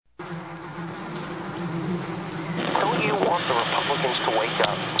want the Republicans to wake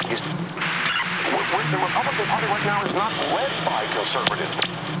up is the Republican Party right now is not led by conservatives.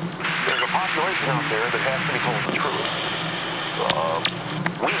 There's a population out there that has to be told the truth.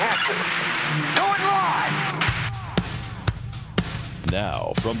 We have to. Do it live!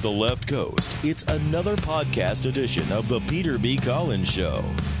 Now, from the left coast, it's another podcast edition of The Peter B. Collins Show.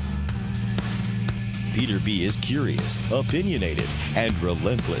 Peter B. is curious, opinionated, and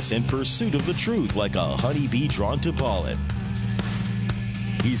relentless in pursuit of the truth like a honeybee drawn to pollen.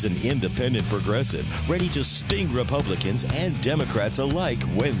 He's an independent progressive, ready to sting Republicans and Democrats alike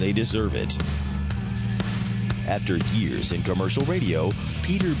when they deserve it. After years in commercial radio,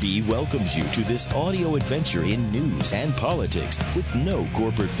 Peter B. welcomes you to this audio adventure in news and politics with no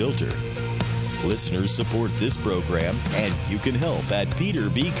corporate filter. Listeners support this program, and you can help at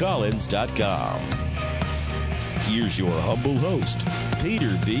peterbcollins.com. Here's your humble host,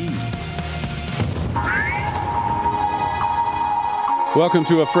 Peter B. Welcome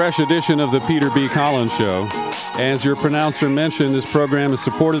to a fresh edition of the Peter B. Collins Show. As your pronouncer mentioned, this program is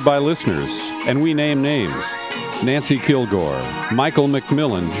supported by listeners, and we name names. Nancy Kilgore, Michael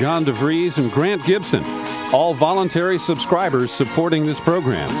McMillan, John DeVries, and Grant Gibson, all voluntary subscribers supporting this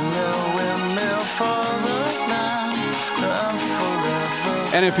program.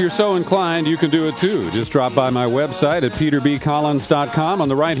 And if you're so inclined, you can do it too. Just drop by my website at peterbcollins.com. On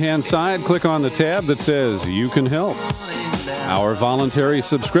the right-hand side, click on the tab that says You Can Help. Our voluntary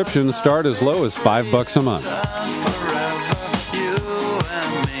subscriptions start as low as $5 a month.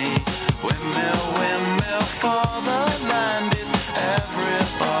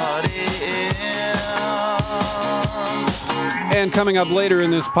 And coming up later in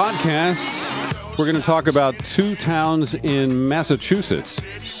this podcast, we're going to talk about two towns in Massachusetts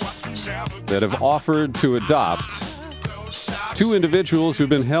that have offered to adopt two individuals who've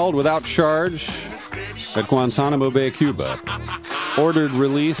been held without charge at Guantanamo Bay, Cuba, ordered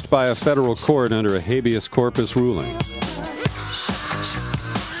released by a federal court under a habeas corpus ruling.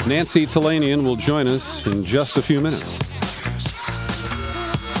 Nancy Talanian will join us in just a few minutes.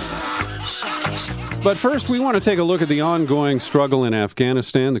 But first, we want to take a look at the ongoing struggle in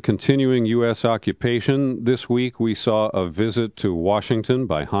Afghanistan, the continuing U.S. occupation. This week, we saw a visit to Washington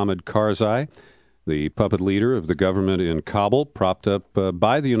by Hamid Karzai, the puppet leader of the government in Kabul, propped up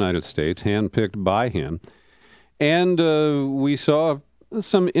by the United States, handpicked by him. And we saw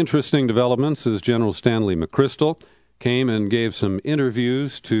some interesting developments as General Stanley McChrystal came and gave some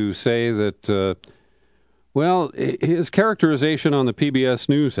interviews to say that, his characterization on the PBS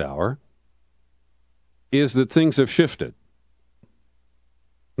NewsHour is that things have shifted.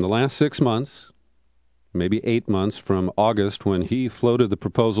 In the last 6 months, maybe 8 months from August when he floated the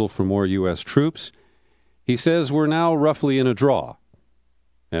proposal for more U.S. troops, he says we're now roughly in a draw,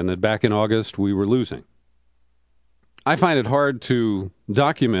 and that back in August we were losing. I find it hard to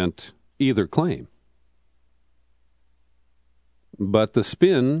document either claim. But the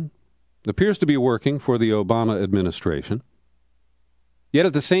spin appears to be working for the Obama administration. Yet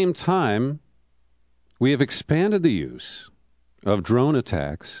at the same time, we have expanded the use of drone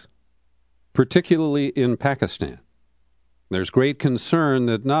attacks, particularly in Pakistan. There's great concern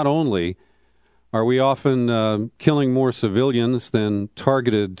that not only are we often killing more civilians than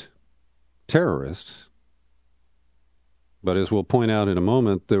targeted terrorists, but as we'll point out in a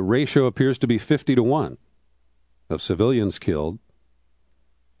moment, the ratio appears to be 50-1 of civilians killed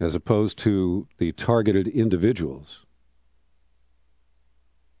as opposed to the targeted individuals.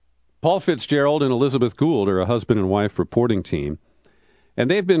 Paul Fitzgerald and Elizabeth Gould are a husband and wife reporting team,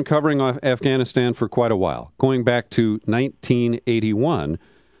 and they've been covering Afghanistan for quite a while, going back to 1981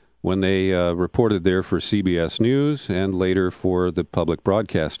 when they reported there for CBS News and later for the public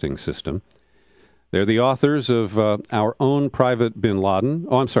broadcasting system. They're the authors of Our Own Private Bin Laden.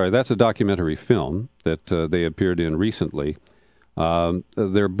 Oh, I'm sorry, that's a documentary film that they appeared in recently.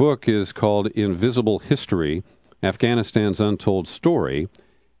 Their book is called Invisible History, Afghanistan's Untold Story,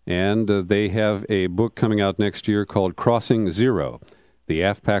 and they have a book coming out next year called Crossing Zero, the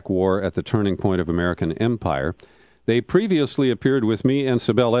AFPAC War at the Turning Point of American Empire. They previously appeared with me and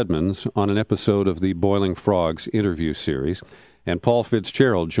Sibel Edmonds on an episode of the Boiling Frogs interview series, and Paul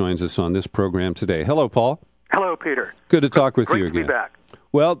Fitzgerald joins us on this program today. Hello, Paul. Hello, Peter. Good to talk with you again. Great to be back.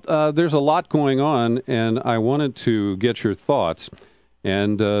 Well, there's a lot going on, and I wanted to get your thoughts.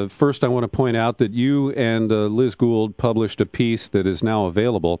 And first, I want to point out that you and Liz Gould published a piece that is now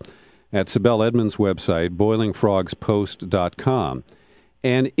available at Sibel Edmonds' website, boilingfrogspost.com.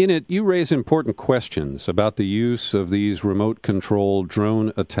 And in it, you raise important questions about the use of these remote-controlled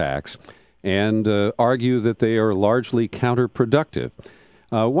drone attacks and argue that they are largely counterproductive.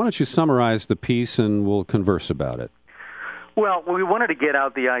 Why don't you summarize the piece and we'll converse about it? Well, we wanted to get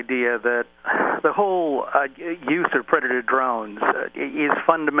out the idea that the whole use of predator drones is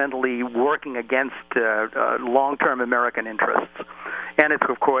fundamentally working against long-term American interests. And it's,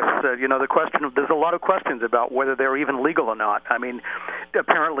 of course, the question of, there's a lot of questions about whether they're even legal or not. I mean,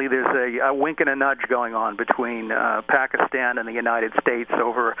 apparently there's a wink and a nudge going on between Pakistan and the United States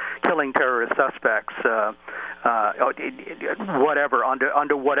over killing terrorist suspects, whatever,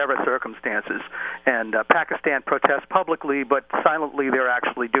 under whatever circumstances. And Pakistan protests publicly, but silently they're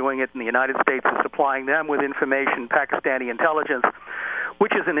actually doing it, and the United States is supplying them with information, Pakistani intelligence,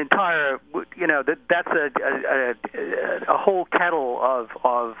 which is an entire, that's a whole kettle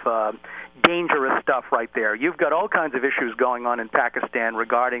of dangerous stuff right there. You've got all kinds of issues going on in Pakistan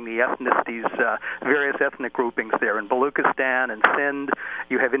regarding the ethnicities, various ethnic groupings there. In Baluchistan and Sindh,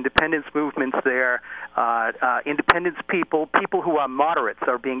 you have independence movements there. Independence people who are moderates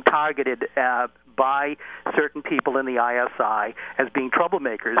are being targeted by certain people in the ISI as being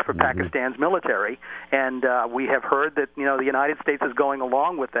troublemakers for Pakistan's military, and we have heard that the United States is going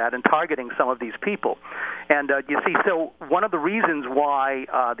along with that and targeting some of these people. And you see, so one of the reasons why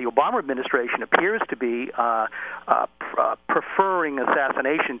the Obama administration appears to be preferring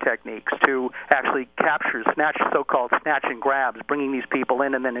assassination techniques to actually capture, so-called snatch and grabs, bringing these people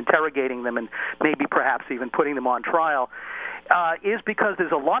in and then interrogating them and maybe perhaps even putting them on trial, is because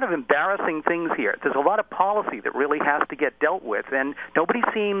there's a lot of embarrassing things here. There's a lot of policy that really has to get dealt with, and nobody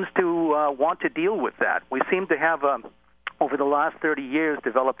seems to want to deal with that. We seem to have, over the last 30 years,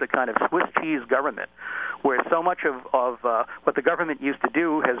 developed a kind of Swiss cheese government, where so much of what the government used to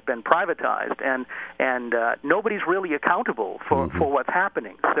do has been privatized, and nobody's really accountable for what's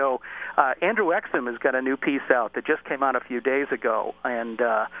happening. So Andrew Exum has got a new piece out that just came out a few days ago, and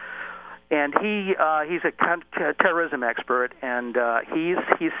he's a terrorism expert, and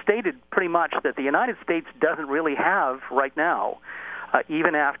he's stated pretty much that the United States doesn't really have right now,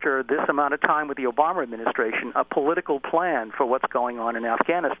 even after this amount of time with the Obama administration, a political plan for what's going on in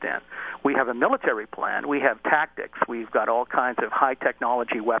Afghanistan. We have a military plan. We have tactics. We've got all kinds of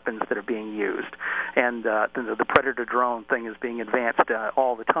high-technology weapons that are being used, and the Predator drone thing is being advanced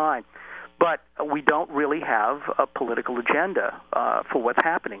all the time. But we don't really have a political agenda for what's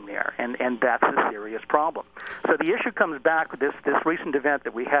happening there, and that's a serious problem. So the issue comes back with this recent event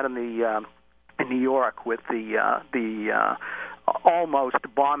that we had in New York with the almost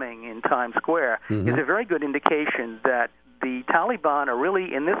bombing in Times Square is a very good indication that the Taliban are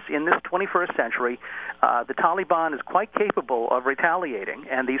really, in this 21st century, the Taliban is quite capable of retaliating,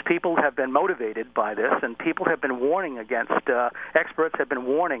 and these people have been motivated by this, and people have been warning against, experts have been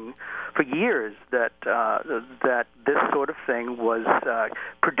warning for years that this sort of thing was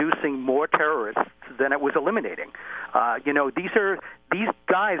producing more terrorists than it was eliminating. These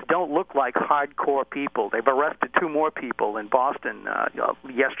guys don't look like hardcore people. They've arrested 2 more people in Boston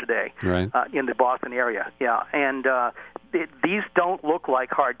yesterday, right. In the Boston area. Yeah, and these don't look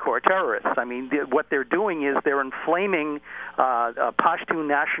like hardcore terrorists. I mean, what they're doing is they're inflaming Pashtun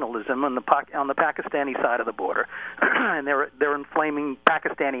nationalism on the Pakistani side of the border, and they're inflaming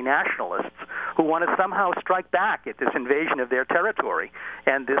Pakistani nationalists who want to somehow strike back at this invasion of their territory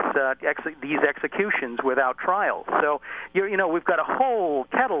and these executions without trial. So we've got a whole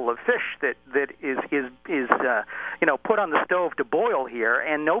kettle of fish that is put on the stove to boil here,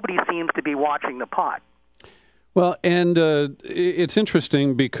 and nobody seems to be watching the pot. Well, and it's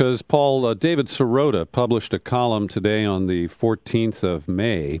interesting because, Paul, David Sirota published a column today on the 14th of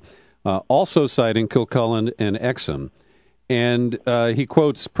May, also citing Kilcullen and Exum. And he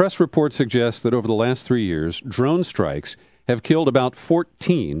quotes, press reports suggest that over the last 3 years, drone strikes have killed about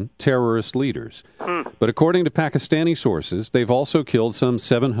 14 terrorist leaders. But according to Pakistani sources, they've also killed some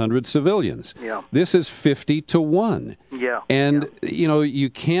 700 civilians. Yeah. This is 50 to 1. Yeah. And, you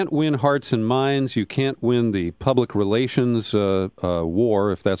can't win hearts and minds. You can't win the public relations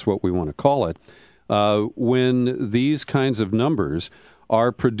war, if that's what we want to call it, when these kinds of numbers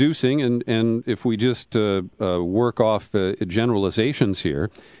are producing, and if we just work off generalizations here,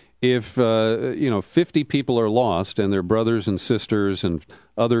 if 50 people are lost and their brothers and sisters and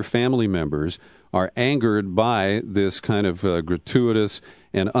other family members are angered by this kind of gratuitous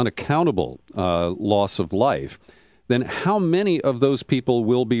and unaccountable loss of life, then how many of those people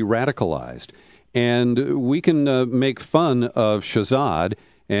will be radicalized? And we can make fun of Shahzad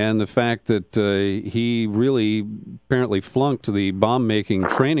and the fact that he really apparently flunked the bomb-making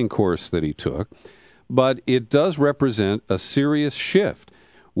training course that he took, but it does represent a serious shift.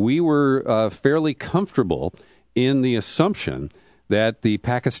 We were fairly comfortable in the assumption that the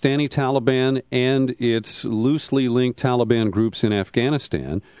Pakistani Taliban and its loosely linked Taliban groups in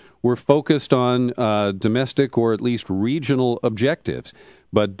Afghanistan were focused on domestic or at least regional objectives,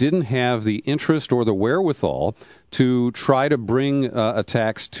 but didn't have the interest or the wherewithal to try to bring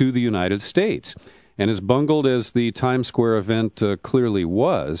attacks to the United States. And as bungled as the Times Square event clearly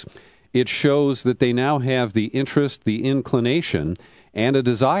was, it shows that they now have the interest, the inclination, and a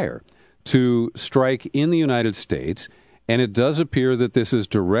desire to strike in the United States. And it does appear that this is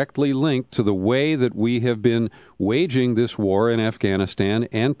directly linked to the way that we have been waging this war in Afghanistan,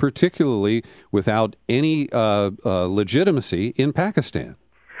 and particularly without any legitimacy in Pakistan.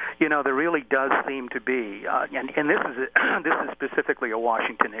 You know, there really does seem to be, and this is specifically a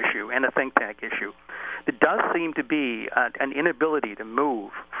Washington issue and a think tank issue. There does seem to be an inability to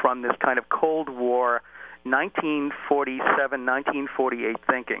move from this kind of Cold War 1947, 1948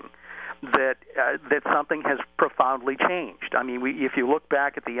 thinking that something has profoundly changed. I mean, if you look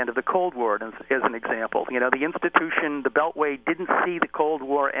back at the end of the Cold War as an example, you know, the institution, the Beltway, didn't see the Cold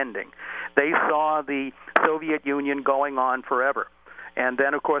War ending. They saw the Soviet Union going on forever. And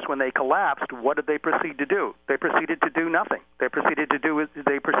then, of course, when they collapsed, what did they proceed to do? They proceeded to do nothing. They proceeded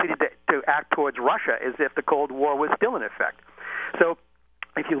to act towards Russia as if the Cold War was still in effect. So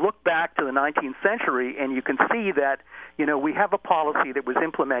if you look back to the 19th century, and you can see that, you know, we have a policy that was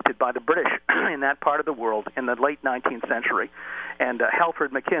implemented by the British in that part of the world in the late 19th century, and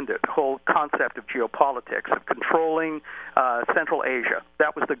Halford Mackinder, the whole concept of geopolitics, of controlling Central Asia.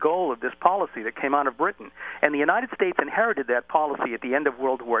 That was the goal of this policy that came out of Britain. And the United States inherited that policy at the end of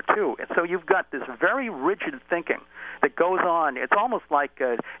World War II. And so you've got this very rigid thinking that goes on. It's almost like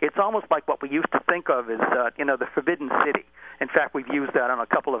what we used to think of as the Forbidden City. In fact, we've used that on a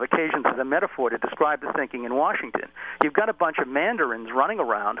couple of occasions as a metaphor to describe the thinking in Washington. You've got a bunch of mandarins running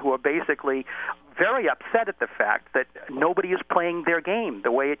around who are basically very upset at the fact that nobody is playing their game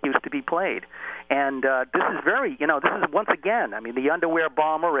the way it used to be played. And this is once again, I mean, the underwear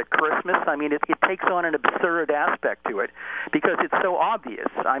bomber at Christmas, I mean, it takes on an absurd aspect to it because it's so obvious.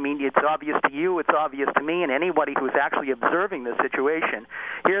 I mean, it's obvious to you, it's obvious to me, and anybody who's actually observing the situation.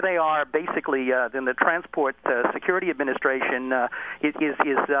 Here they are, basically, in the Transport Security Administration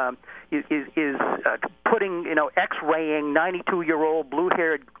is putting, X-raying 92-year-old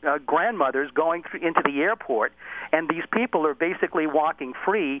blue-haired grandmothers going into the airport, and these people are basically walking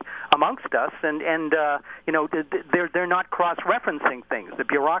free amongst us, and they're not cross-referencing things. The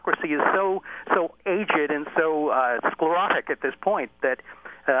bureaucracy is so aged and so sclerotic at this point that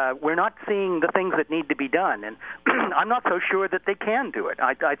we're not seeing the things that need to be done, and I'm not so sure that they can do it.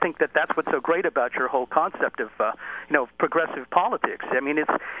 I think that's what's so great about your whole concept of progressive politics. I mean,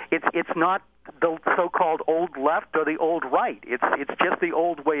 it's not the so-called old left or the old right. It's just the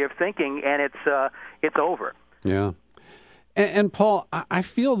old way of thinking, and it's over. Yeah. And Paul, I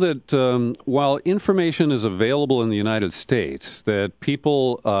feel that while information is available in the United States, that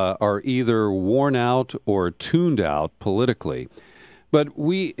people are either worn out or tuned out politically. But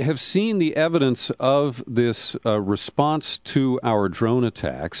we have seen the evidence of this response to our drone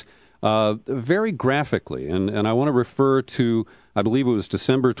attacks very graphically. And I want to refer to, I believe it was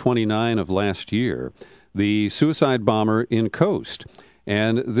December 29 of last year, the suicide bomber in Khost.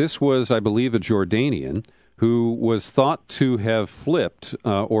 And this was, I believe, a Jordanian who was thought to have flipped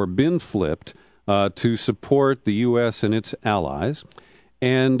or been flipped to support the U.S. and its allies.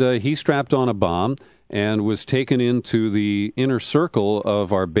 And he strapped on a bomb and was taken into the inner circle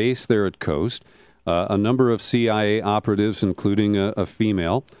of our base there at Khost. A number of CIA operatives, including a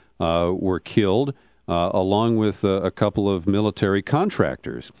female, were killed, along with a couple of military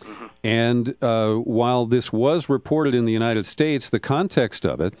contractors. Mm-hmm. And while this was reported in the United States, the context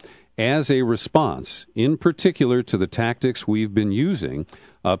of it, as a response, in particular to the tactics we've been using,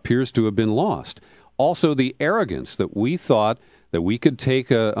 appears to have been lost. Also, the arrogance that we thought that we could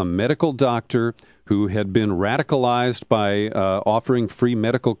take a medical doctor who had been radicalized by offering free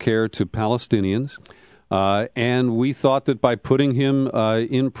medical care to Palestinians, and we thought that by putting him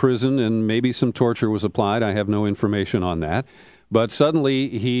in prison and maybe some torture was applied, I have no information on that, but suddenly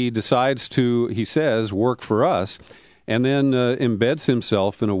he decides to, he says, work for us, and then embeds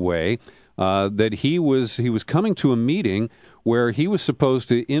himself in a way that he was coming to a meeting where he was supposed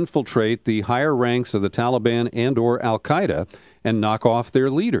to infiltrate the higher ranks of the Taliban and or Al-Qaeda and knock off their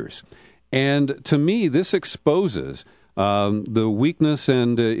leaders. And to me, this exposes the weakness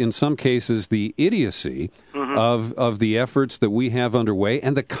and, in some cases, the idiocy of the efforts that we have underway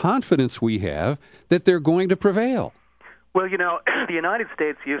and the confidence we have that they're going to prevail. Well, the United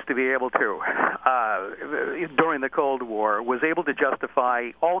States used to be able to, during the Cold War, was able to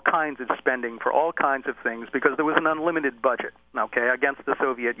justify all kinds of spending for all kinds of things because there was an unlimited budget, against the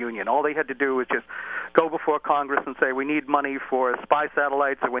Soviet Union. All they had to do was just go before Congress and say, we need money for spy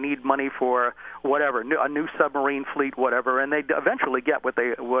satellites, or we need money for whatever, a new submarine fleet, whatever, and they'd eventually get what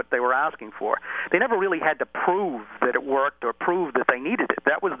they were asking for. They never really had to prove that it worked or prove that they needed it.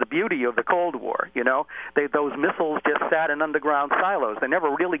 That was the beauty of the Cold War, those missiles just sat in underground silos. They never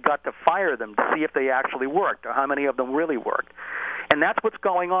really got to fire them to see if they actually worked or how many of them really worked. And that's what's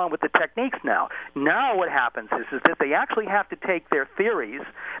going on with the techniques now. Now what happens is that they actually have to take their theories,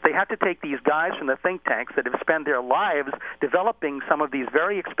 they have to take these guys from the think tanks that have spent their lives developing some of these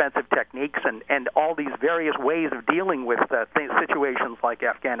very expensive techniques and all these various ways of dealing with situations like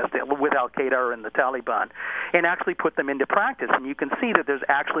Afghanistan, with al-Qaeda and the Taliban, and actually put them into practice. And you can see that there's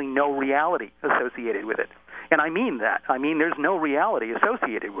actually no reality associated with it. And I mean that. I mean there's no reality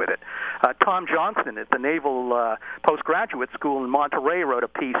associated with it. Tom Johnson at the Naval Postgraduate School in Monterey wrote a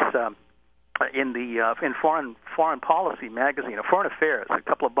piece in Foreign Policy magazine, Foreign Affairs, a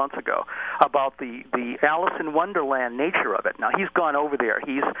couple of months ago, about the Alice in Wonderland nature of it. Now he's gone over there.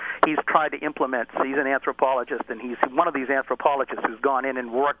 He's tried to implement. He's an anthropologist, and he's one of these anthropologists who's gone in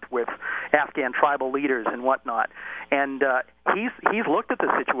and worked with Afghan tribal leaders and whatnot. And he's looked at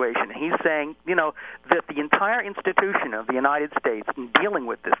the situation. He's saying, that the entire institution of the United States in dealing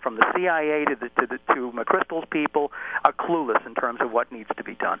with this, from the CIA to McChrystal's people, are clueless in terms of what needs to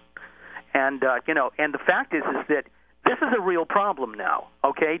be done. And and the fact is that this is a real problem now.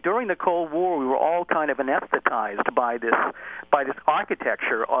 Okay, during the Cold War, we were all kind of anesthetized by this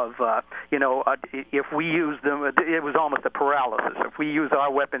architecture of if we use them, it was almost a paralysis. If we use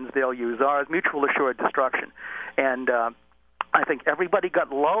our weapons, they'll use ours. Mutual assured destruction, and I think everybody got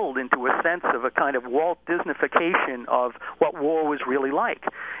lulled into a sense of a kind of Walt Disneyfication of what war was really like.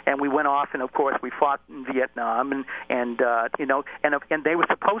 And we went off, and of course we fought in Vietnam, and they were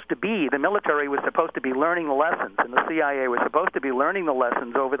supposed to be, the military was supposed to be learning the lessons, and the CIA was supposed to be learning the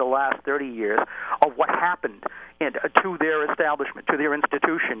lessons over the last 30 years of what happened to their establishment, to their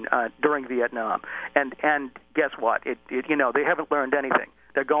institution during Vietnam. And guess what? They haven't learned anything.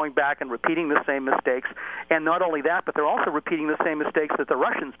 They're going back and repeating the same mistakes. And not only that, but they're also repeating the same mistakes that the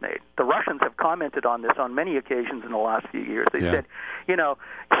Russians made. The Russians have commented on this on many occasions in the last few years. They said,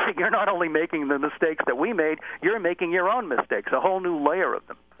 you're not only making the mistakes that we made, you're making your own mistakes, a whole new layer of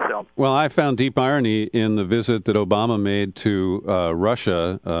them. So. Well, I found deep irony in the visit that Obama made to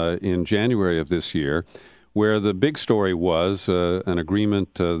Russia in January of this year, where the big story was an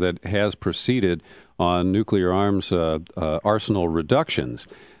agreement that has proceeded on nuclear arms arsenal reductions.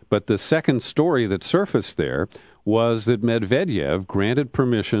 But the second story that surfaced there was that Medvedev granted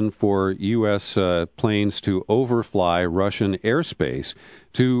permission for U.S. planes to overfly Russian airspace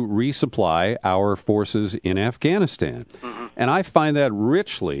to resupply our forces in Afghanistan. Mm-hmm. And I find that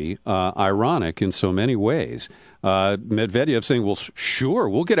richly ironic in so many ways. Medvedev saying, well, sure,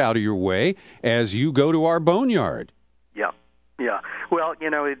 we'll get out of your way as you go to our boneyard. Yeah. Well,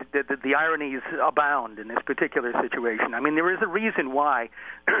 the ironies abound in this particular situation. I mean, there is a reason why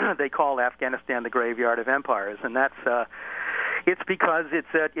they call Afghanistan the graveyard of empires, and that's it's because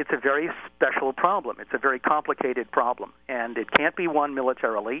it's a very special problem. It's a very complicated problem, and it can't be won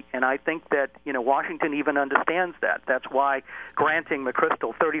militarily. And I think that Washington even understands that. That's why granting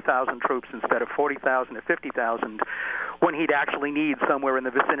McChrystal 30,000 troops instead of 40,000 or 50,000, when he'd actually need somewhere in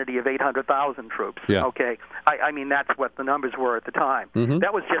the vicinity of 800,000 troops. Yeah. Okay, I mean that's what the numbers were at the time. Mm-hmm.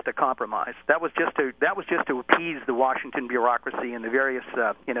 That was just a compromise. That was just to appease the Washington bureaucracy and the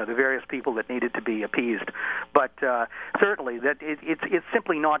various people that needed to be appeased. But certainly that it's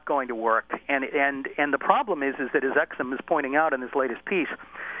simply not going to work. And the problem is that, as Exum is pointing out in his latest piece,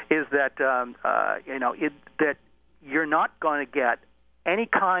 is that that you're not going to get any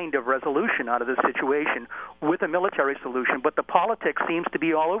kind of resolution out of this situation with a military solution, but the politics seems to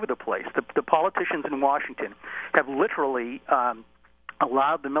be all over the place. The politicians in Washington have literally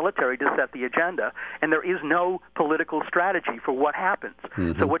allowed the military to set the agenda, and there is no political strategy for what happens.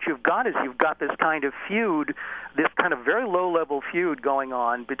 Mm-hmm. So what you've got is this kind of feud, this kind of very low-level feud going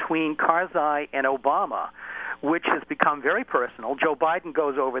on between Karzai and Obama, which has become very personal. Joe Biden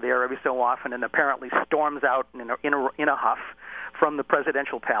goes over there every so often and apparently storms out in a huff from the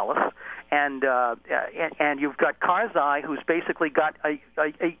presidential palace, and you've got Karzai, who's basically got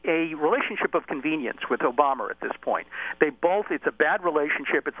a relationship of convenience with Obama at this point. It's a bad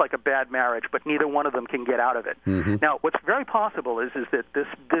relationship. It's like a bad marriage, but neither one of them can get out of it. Mm-hmm. Now, what's very possible is that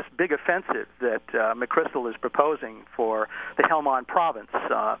this big offensive that McChrystal is proposing for the Helmand province,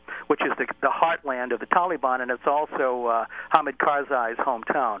 which is the heartland of the Taliban, and it's also Hamid Karzai's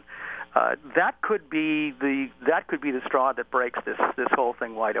hometown. That could be the straw that breaks this whole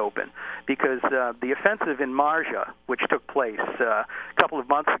thing wide open, because the offensive in Marja, which took place a couple of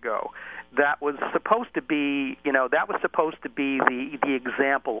months ago, that was supposed to be the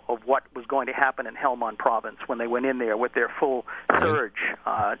example of what was going to happen in Helmand province when they went in there with their full surge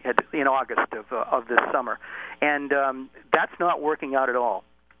in August of this summer, and that's not working out at all.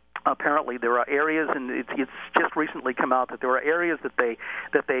 Apparently, there are areas, and it's just recently come out that there are areas that they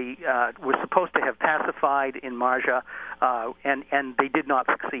were supposed to have pacified in Marja, and they did not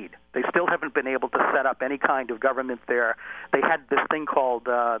succeed. They still haven't been able to set up any kind of government there. They had this thing called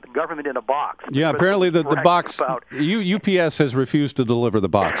the government in a box. Yeah, apparently the box. UPS has refused to deliver the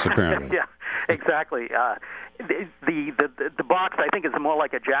box. Apparently. Yeah, exactly. The box, I think, is more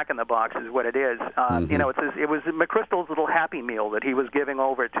like a Jack-in-the-Box, is what it is. Mm-hmm. It was McChrystal's little Happy Meal that he was giving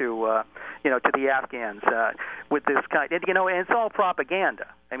over to the Afghans with this kind. And it's all propaganda.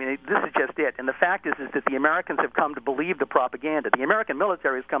 I mean, this is just it. And the fact is that the Americans have come to believe the propaganda. The American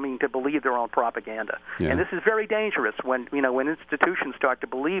military is coming to believe their own propaganda, and this is very dangerous when institutions start to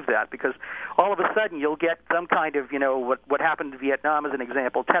believe that, because all of a sudden you'll get some kind of what happened in Vietnam as an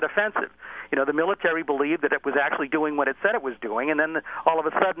example, Tet Offensive. The military believed that it was actually doing what it said it was doing, and then all of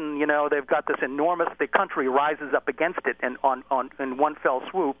a sudden, they've got this enormous. The country rises up against it, and in one fell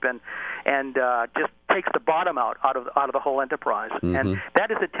swoop, and just takes the bottom out of the whole enterprise. Mm-hmm. And that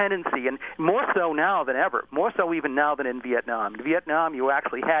is a tendency, and more so now than ever, more so even now than in Vietnam. In Vietnam, you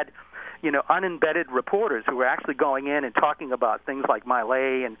actually had unembedded reporters who were actually going in and talking about things like My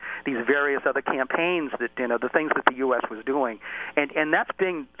Lai and these various other campaigns that, the things that the U.S. was doing. And that's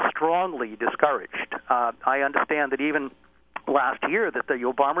being strongly discouraged. I understand that even last year that the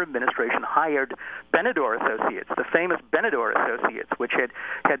Obama administration hired Benador Associates, the famous Benador Associates, which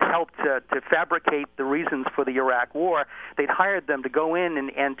had helped to fabricate the reasons for the Iraq War. They'd hired them to go in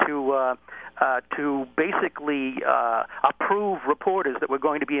and to basically approve reporters that were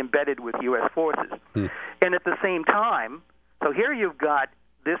going to be embedded with U.S. forces. And at the same time, so here you've got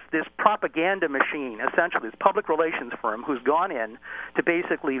this propaganda machine, essentially, this public relations firm who's gone in to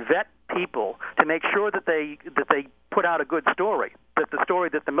basically vet people to make sure that they put out a good story, that the story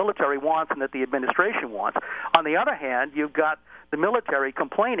that the military wants and that the administration wants. On the other hand, you've got the military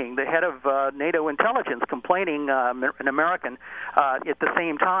complaining, the head of NATO intelligence complaining, an American, at the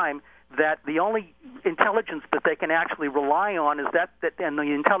same time, that the only intelligence that they can actually rely on is that and the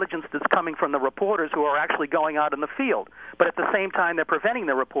intelligence that's coming from the reporters who are actually going out in the field. But at the same time, they're preventing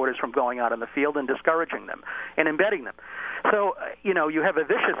the reporters from going out in the field and discouraging them and embedding them. So, you have a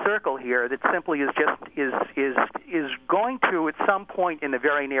vicious circle here that simply is going to, at some point in the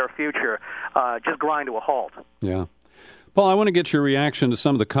very near future, just grind to a halt. Yeah. Paul, I want to get your reaction to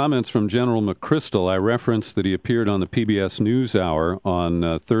some of the comments from General McChrystal. I referenced that he appeared on the PBS NewsHour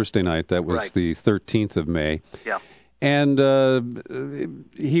on Thursday night. That was the 13th of May. Yeah. And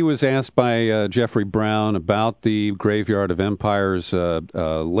he was asked by Jeffrey Brown about the Graveyard of Empires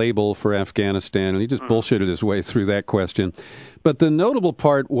label for Afghanistan, and he just bullshitted his way through that question. But the notable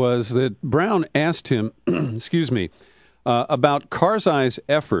part was that Brown asked him, about Karzai's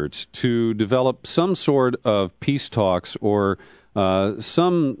efforts to develop some sort of peace talks or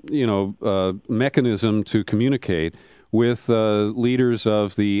some mechanism to communicate with leaders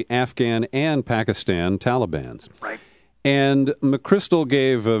of the Afghan and Pakistan Talibans. Right. And McChrystal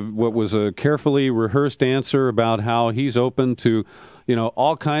gave what was a carefully rehearsed answer about how he's open to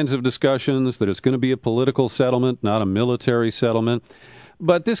all kinds of discussions, that it's going to be a political settlement, not a military settlement.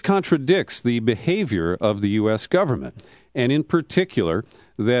 But this contradicts the behavior of the U.S. government, and in particular,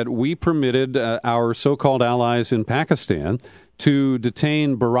 that we permitted our so-called allies in Pakistan to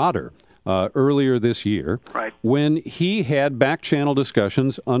detain Baradar earlier this year, when he had back-channel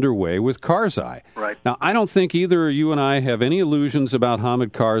discussions underway with Karzai. Right. Now, I don't think either you and I have any illusions about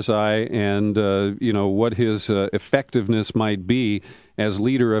Hamid Karzai and what his effectiveness might be as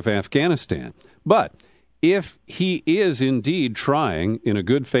leader of Afghanistan. But if he is indeed trying, in a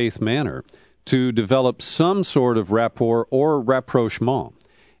good faith manner, to develop some sort of rapport or rapprochement,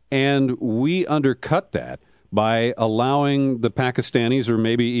 and we undercut that by allowing the Pakistanis, or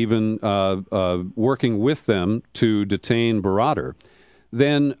maybe even working with them to detain Baradar,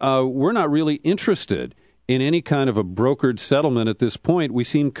 then we're not really interested in any kind of a brokered settlement at this point. We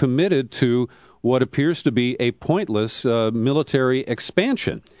seem committed to what appears to be a pointless military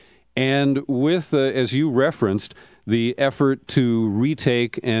expansion. And with, as you referenced, the effort to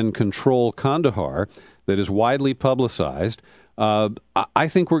retake and control Kandahar that is widely publicized, I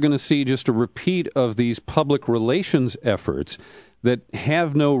think we're going to see just a repeat of these public relations efforts that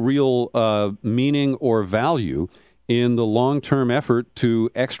have no real meaning or value in the long-term effort to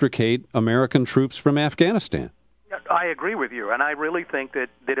extricate American troops from Afghanistan. I agree with you, and I really think that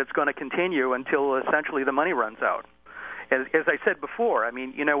it's going to continue until essentially the money runs out. As I said before, I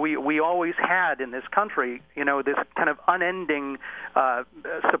mean, we always had in this country, this kind of unending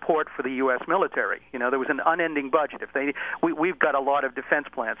support for the U.S. military. There was an unending budget. We've got a lot of defense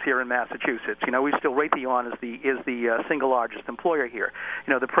plants here in Massachusetts. We still Raytheon is the single largest employer here.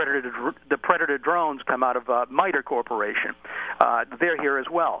 The Predator drones come out of MITRE Corporation. They're here as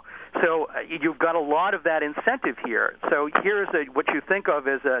well. So you've got a lot of that incentive here. So here's what you think of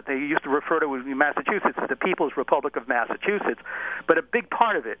as they used to refer to Massachusetts as the People's Republic of Massachusetts, but a big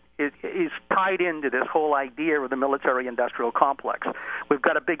part of it is tied into this whole idea of the military-industrial complex. We've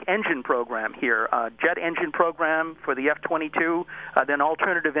got a big engine program here, jet engine program for the F-22, then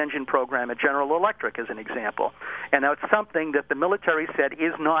alternative engine program at General Electric as an example. And that's something that the military said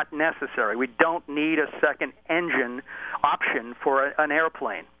is not necessary. We don't need a second engine option for an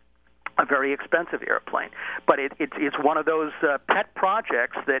airplane. A very expensive airplane. But it's one of those pet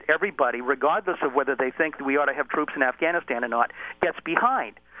projects that everybody, regardless of whether they think that we ought to have troops in Afghanistan or not, gets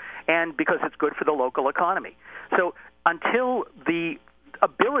behind, and because it's good for the local economy. So until the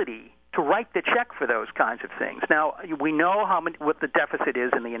ability to write the check for those kinds of things. Now, we know what the deficit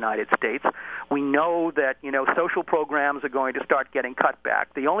is in the United States. We know that, social programs are going to start getting cut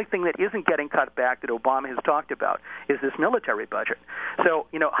back. The only thing that isn't getting cut back that Obama has talked about is this military budget. So,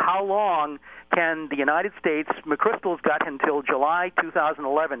 how long can the United States, McChrystal's got until July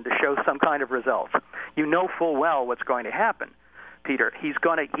 2011 to show some kind of results. You know full well what's going to happen, Peter. He's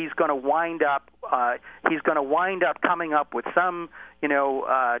going to wind up coming up with some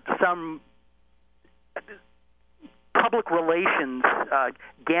public relations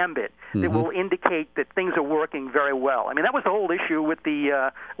gambit that will indicate that things are working very well. I mean, that was the whole issue with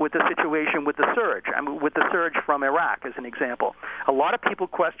the situation with the surge. I mean, with the surge from Iraq, as an example. A lot of people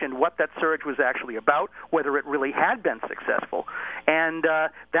questioned what that surge was actually about, whether it really had been successful, and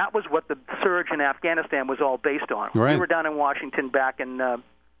that was what the surge in Afghanistan was all based on. Right. We were down in Washington back in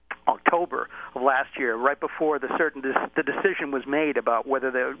October of last year, right before the decision was made about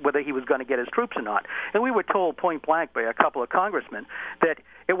whether he was going to get his troops or not. And we were told point blank by a couple of congressmen that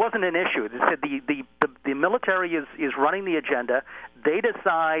it wasn't an issue. They said the military is running the agenda. They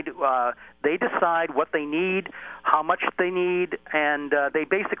decide what they need, how much they need, and they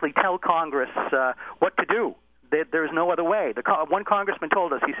basically tell Congress what to do. There's no other way. One congressman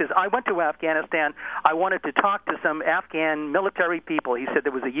told us, he says, I went to Afghanistan. I wanted to talk to some Afghan military people. He said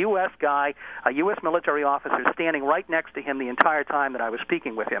there was a U.S. guy, a U.S. military officer, standing right next to him the entire time that I was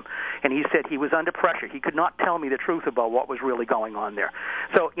speaking with him. And he said he was under pressure. He could not tell me the truth about what was really going on there.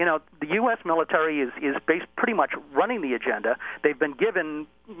 So, the U.S. military is pretty much running the agenda. They've been given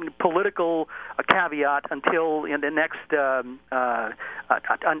political caveat until next July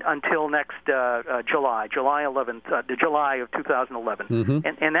 11th, the July of 2011,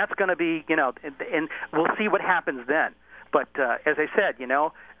 and that's going to be, and we'll see what happens then. But as I said,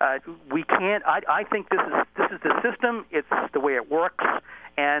 we can't. I think this is the system. It's the way it works,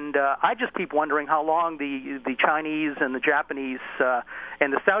 and I just keep wondering how long the Chinese and the Japanese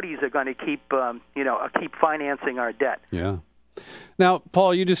and the Saudis are going to keep financing our debt. Yeah. Now,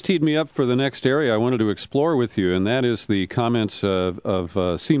 Paul, you just teed me up for the next area I wanted to explore with you, and that is the comments of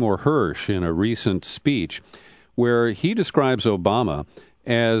Seymour Hersh in a recent speech where he describes Obama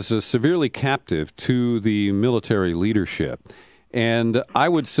as severely captive to the military leadership. And I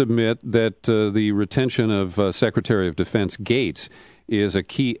would submit that the retention of Secretary of Defense Gates is a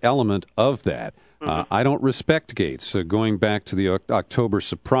key element of that. I don't respect Gates. Going back to the October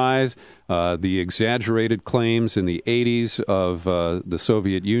surprise, the exaggerated claims in the 80s of the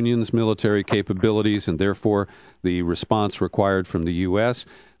Soviet Union's military capabilities and therefore the response required from the U.S.,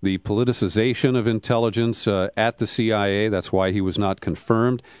 the politicization of intelligence at the CIA, that's why he was not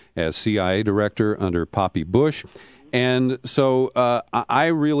confirmed as CIA director under Poppy Bush. And so I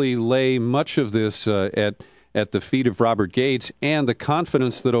really lay much of this at the feet of Robert Gates and the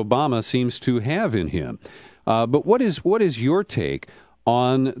confidence that Obama seems to have in him. But what is your take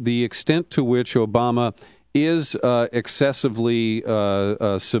on the extent to which Obama is excessively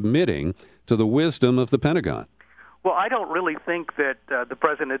submitting to the wisdom of the Pentagon? Well, I don't really think that the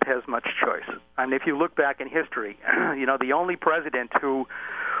president has much choice. I mean, if you look back in history, the only president who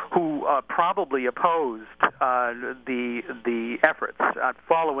probably opposed the efforts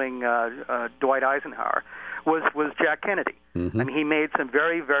following Dwight Eisenhower was Jack Kennedy. Mm-hmm. I mean, he made some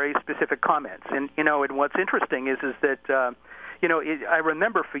very, very specific comments. And and what's interesting is that I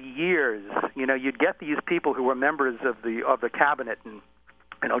remember for years, you'd get these people who were members of the cabinet and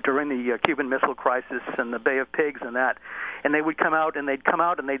during the Cuban Missile Crisis and the Bay of Pigs and that, and they would come out and they'd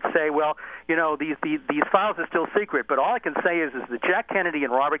say, well, these files are still secret, but all I can say is that Jack Kennedy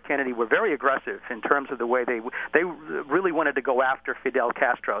and Robert Kennedy were very aggressive in terms of the way they really wanted to go after Fidel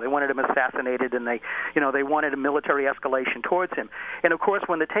Castro. They wanted him assassinated, and they wanted a military escalation towards him. And of course,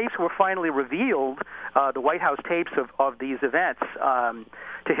 when the tapes were finally revealed, the White House tapes of these events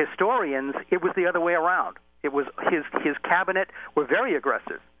to historians, it was the other way around. It was his cabinet were very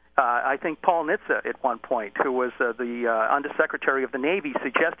aggressive. I think Paul Nitze at one point, who was the Undersecretary of the Navy,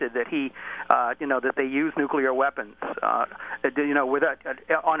 suggested that that they use nuclear weapons, with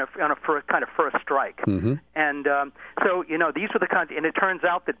on a first strike. Mm-hmm. And so these were and it turns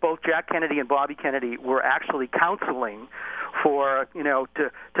out that both Jack Kennedy and Bobby Kennedy were actually counseling for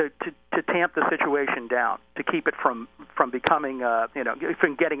to tamp the situation down, to keep it from becoming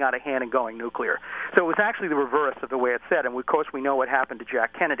from getting out of hand and going nuclear. So it was actually the reverse of the way it's said. And of course we know what happened to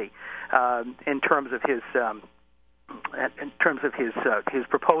Jack Kennedy in terms of his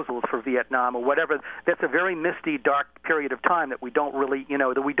proposals for Vietnam or whatever. That's a very misty, dark period of time that we don't really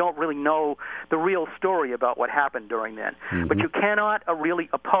know the real story about what happened during then. Mm-hmm. But you cannot really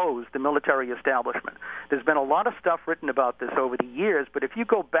oppose the military establishment. There's been a lot of stuff written about this over the years, but if you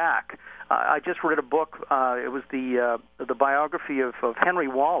go back, I just read a book. It was the biography of Henry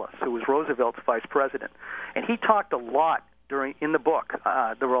Wallace, who was Roosevelt's vice president, and he talked a lot in the book.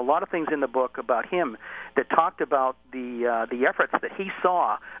 There were a lot of things in the book about him that talked about the efforts that he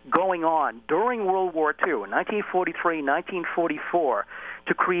saw going on during World War II in 1943, 1944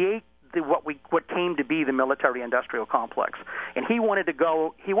 to create what came to be the military-industrial complex. And he wanted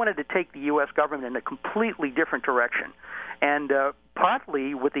to take the U.S. government in a completely different direction. And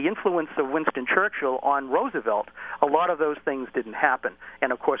partly with the influence of Winston Churchill on Roosevelt, a lot of those things didn't happen.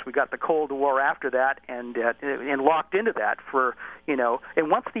 And of course, we got the Cold War after that, and locked into that for And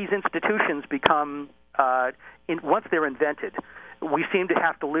once these institutions become, once they're invented, we seem to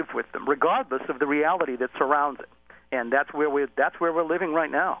have to live with them, regardless of the reality that surrounds it. And that's where we're living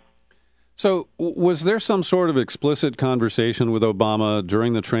right now. So was there some sort of explicit conversation with Obama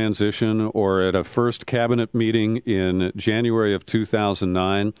during the transition or at a first cabinet meeting in January of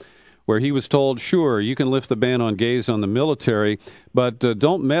 2009 where he was told, sure, you can lift the ban on gays on the military, but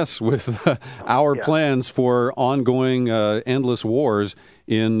don't mess with our plans for ongoing endless wars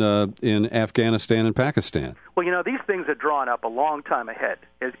in Afghanistan and Pakistan? Well, these things are drawn up a long time ahead.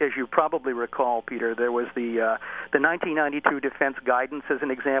 As you probably recall, Peter, there was the 1992 Defense Guidance, as an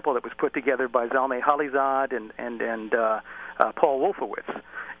example, that was put together by Zalmay Khalilzad and Paul Wolfowitz,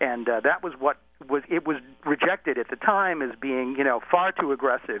 and that was it was rejected at the time as being far too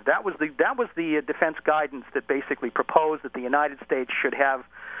aggressive. That was the defense guidance that basically proposed that the United States should have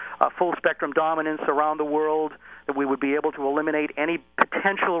full spectrum dominance around the world, that we would be able to eliminate any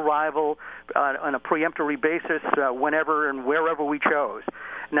potential rival on a preemptory basis whenever and wherever we chose.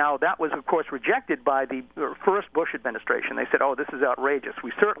 Now, that was, of course, rejected by the first Bush administration. They said, oh, this is outrageous.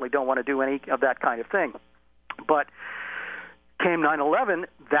 We certainly don't want to do any of that kind of thing. But came 9/11,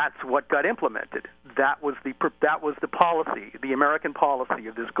 that's what got implemented. That was the policy, the American policy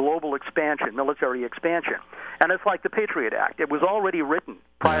of this global expansion, military expansion. And it's like the Patriot Act. It was already written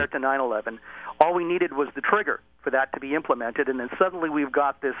prior to 9/11. All we needed was the trigger for that to be implemented, and then suddenly we've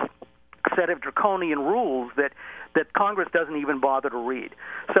got this set of draconian rules that Congress doesn't even bother to read.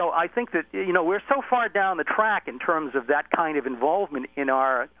 So I think that we're so far down the track in terms of that kind of involvement in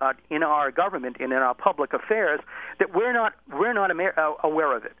our government and in our public affairs that we're not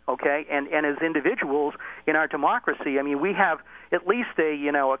aware of it. Okay, and as individuals in our democracy, I mean, we have at least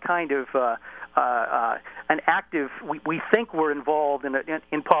a kind of an active. We think we're involved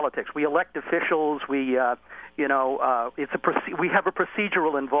in politics. We elect officials. We we have a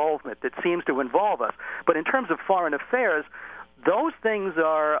procedural involvement that seems to involve us. But in terms of foreign affairs, those things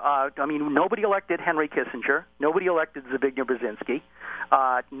are, nobody elected Henry Kissinger. Nobody elected Zbigniew Brzezinski.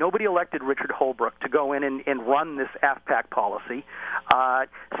 Nobody elected Richard Holbrooke to go in and run this AFPAC policy.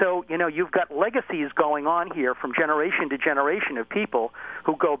 So, you've got legacies going on here from generation to generation of people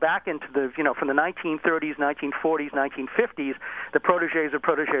who go back into from the 1930s, 1940s, 1950s, the protégés of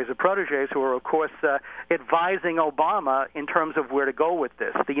protégés of protégés who are, of course, advising Obama in terms of where to go with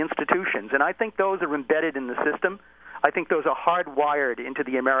this, the institutions. And I think those are embedded in the system. I think those are hardwired into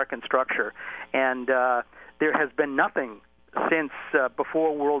the American structure. And there has been nothing since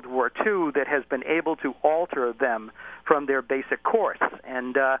before World War II that has been able to alter them from their basic course.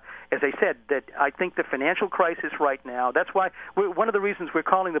 And as I said, that I think the financial crisis right now, that's why one of the reasons we're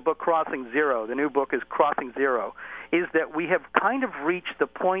calling the book Crossing Zero, the new book is Crossing Zero, is that we have kind of reached the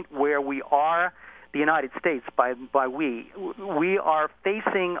point where we are, the United States, by we are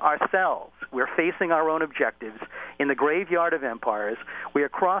facing ourselves. We're facing our own objectives in the graveyard of empires. We are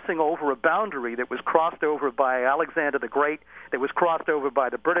crossing over a boundary that was crossed over by Alexander the Great, that was crossed over by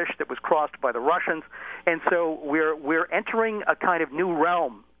the British, that was crossed by the Russians, and so we're entering a kind of new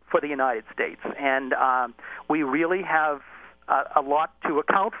realm for the United States, and we really have a lot to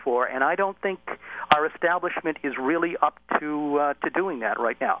account for, and I don't think our establishment is really up to doing that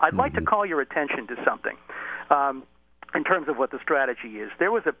right now. I'd like to call your attention to something in terms of what the strategy is.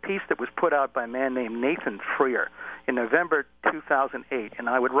 There was a piece that was put out by a man named Nathan Freer in November 2008, and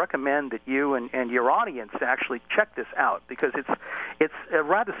I would recommend that you and your audience actually check this out because it's a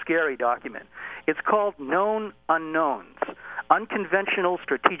rather scary document. It's called Known Unknowns, Unconventional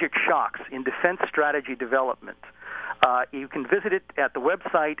Strategic Shocks in Defense Strategy Development. You can visit it at the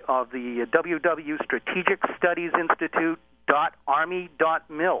website of the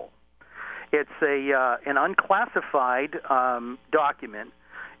www.strategic-studies-institute.army.mil. It's an unclassified document.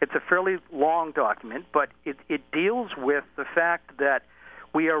 It's a fairly long document, but it deals with the fact that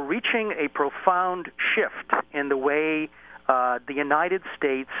we are reaching a profound shift in the way the United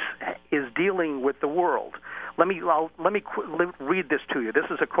States is dealing with the world. Let me read this to you.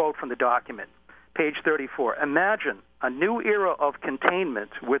 This is a quote from the document. Page 34. Imagine a new era of containment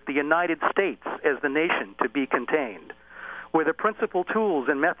with the United States as the nation to be contained, where the principal tools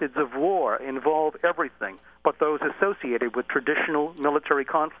and methods of war involve everything but those associated with traditional military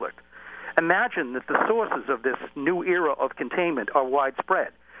conflict. Imagine that the sources of this new era of containment are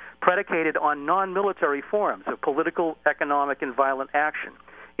widespread, predicated on non-military forms of political, economic, and violent action,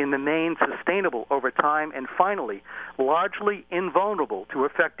 in the main sustainable over time, and finally, largely invulnerable to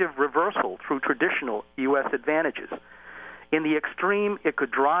effective reversal through traditional U.S. advantages. In the extreme, it could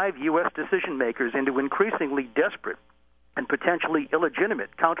drive U.S. decision-makers into increasingly desperate and potentially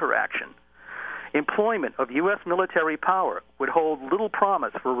illegitimate counteraction. Employment of U.S. military power would hold little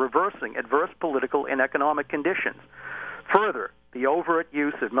promise for reversing adverse political and economic conditions. Further, the overt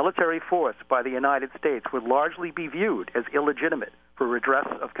use of military force by the United States would largely be viewed as illegitimate for redress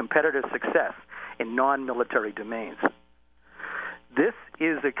of competitive success in non-military domains. This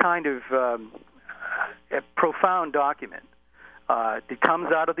is a kind of a profound document. It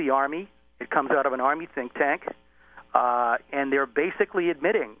comes out of the Army. It comes out of an Army think tank. And they're basically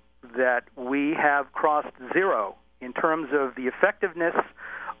admitting that we have crossed zero in terms of the effectiveness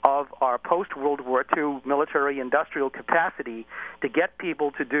of our post-World War II military-industrial capacity to get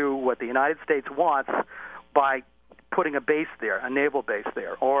people to do what the United States wants by putting a base there, a naval base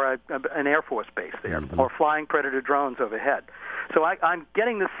there, or an Air Force base there, or flying Predator drones overhead. So I'm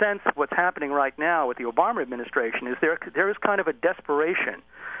getting the sense what's happening right now with the Obama administration is there is kind of a desperation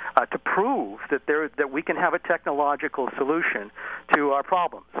to prove that we can have a technological solution to our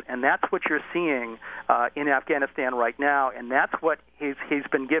problems, and that's what you're seeing in Afghanistan right now, and that's what he's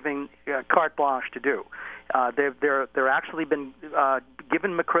been giving carte blanche to do. They're actually been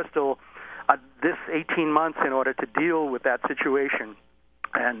given McChrystal this 18 months in order to deal with that situation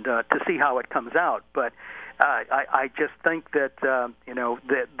and to see how it comes out. But I just think that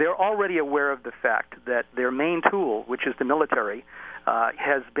that they're already aware of the fact that their main tool, which is the military,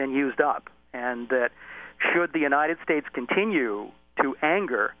 has been used up, and that should the United States continue to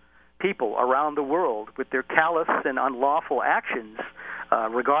anger people around the world with their callous and unlawful actions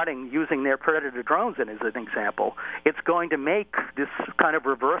regarding using their Predator drones as an example, it's going to make this kind of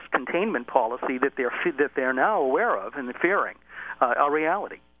reverse containment policy that they're now aware of and fearing a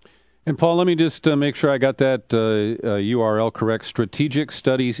reality. And Paul, let me just make sure I got that URL correct,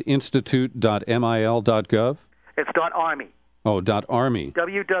 strategicstudiesinstitute.mil.gov? It's .army. Oh, .army.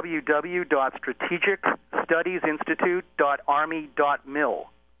 www.strategicstudiesinstitute.army.mil.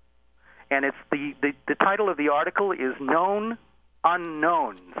 And it's the title of the article is Known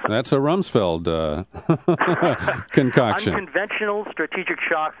unknowns. That's a Rumsfeld concoction. Unconventional Strategic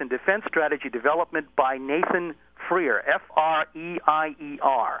Shocks and Defense Strategy Development by Nathan Freer,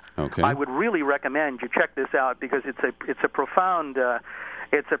 F-R-E-I-E-R. Okay. I would really recommend you check this out because it's a profound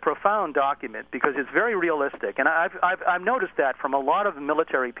document because it's very realistic, and I've noticed that from a lot of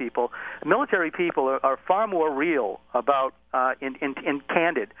military people. Military people are far more real about and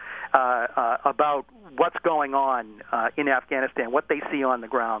candid about what's going on in Afghanistan, what they see on the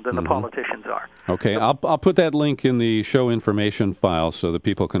ground, than the politicians are. Okay, I'll put that link in the show information file so that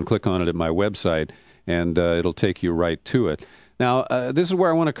people can click on it at my website, and it'll take you right to it. Now, this is where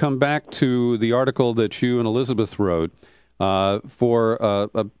I want to come back to the article that you and Elizabeth wrote for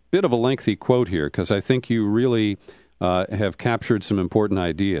a bit of a lengthy quote here, because I think you really have captured some important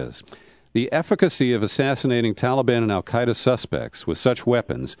ideas. The efficacy of assassinating Taliban and al-Qaeda suspects with such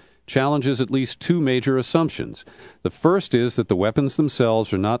weapons challenges at least two major assumptions. The first is that the weapons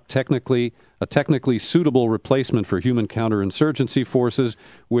themselves are not technically suitable replacement for human counterinsurgency forces,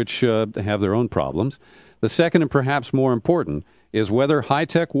 which have their own problems. The second, and perhaps more important, is whether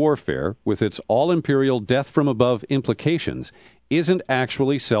high-tech warfare, with its all-imperial death-from-above implications, isn't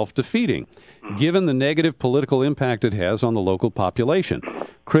actually self-defeating, given the negative political impact it has on the local population.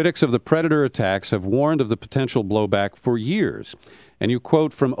 Critics of the Predator attacks have warned of the potential blowback for years. And you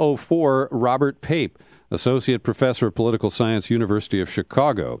quote from 04 Robert Pape, Associate Professor of Political Science, University of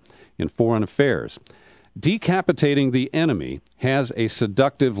Chicago, in Foreign Affairs. Decapitating the enemy has a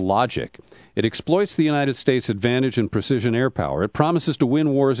seductive logic. It exploits the United States' advantage in precision air power. It promises to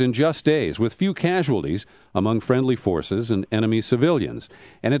win wars in just days, with few casualties among friendly forces and enemy civilians.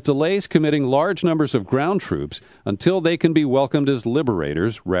 And it delays committing large numbers of ground troops until they can be welcomed as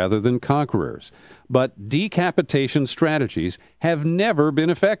liberators rather than conquerors. But decapitation strategies have never been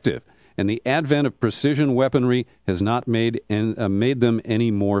effective, and the advent of precision weaponry has not made them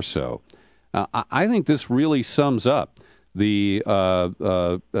any more so. I think this really sums up the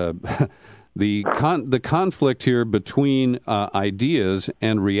conflict here between ideas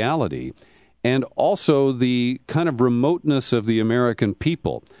and reality, and also the kind of remoteness of the American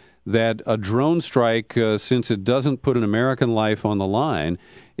people, that a drone strike, since it doesn't put an American life on the line,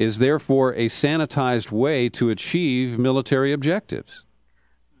 is therefore a sanitized way to achieve military objectives.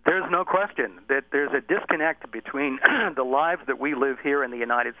 There's no question that there's a disconnect between the lives that we live here in the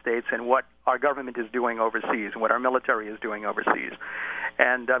United States and what our government is doing overseas and what our military is doing overseas.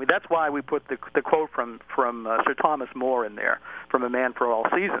 And I mean, that's why we put the quote from Sir Thomas More in there, from A Man for All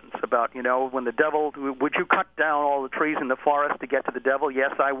Seasons, about, when the devil, would you cut down all the trees in the forest to get to the devil?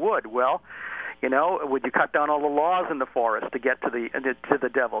 Yes, I would. Well, would you cut down all the laws in the forest to get to the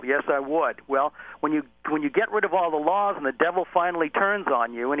devil? Yes, I would. Well, when you get rid of all the laws and the devil finally turns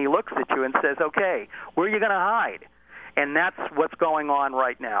on you and he looks at you and says, okay, where are you going to hide? And that's what's going on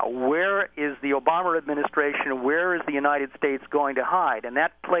right now. Where is the Obama administration? Where is the United States going to hide? And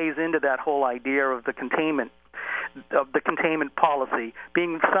that plays into that whole idea of the containment policy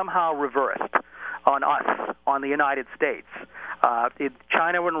being somehow reversed on us, on the United States.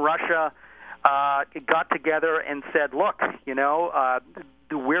 China and Russia got together and said, look,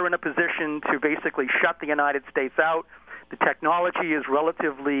 we're in a position to basically shut the United States out. The technology is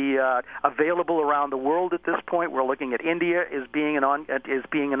relatively available around the world at this point. We're looking at India as being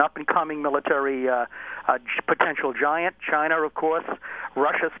an up-and-coming military potential giant. China, of course.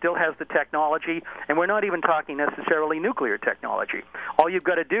 Russia still has the technology, and we're not even talking necessarily nuclear technology. All you've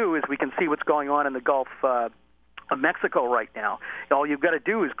got to do is, we can see what's going on in the Gulf of Mexico right now. All you've got to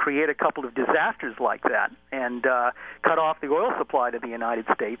do is create a couple of disasters like that and cut off the oil supply to the United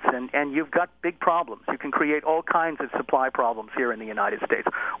States, and you've got big problems. You can create all kinds of supply problems here in the United States.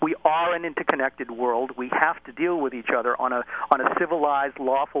 We are an interconnected world. We have to deal with each other on a civilized,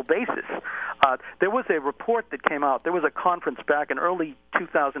 lawful basis. There was a report that came out. There was a conference back in early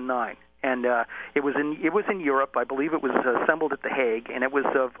 2009. And it was in Europe. I believe it was assembled at The Hague, and it was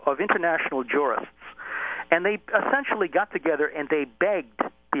of international jurists. And they essentially got together and they begged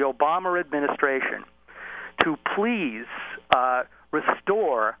the Obama administration to please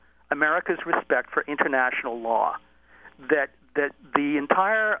restore America's respect for international law. That the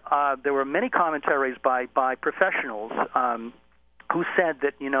entire there were many commentaries by professionals who said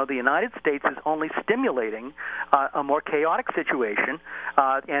that the United States is only stimulating a more chaotic situation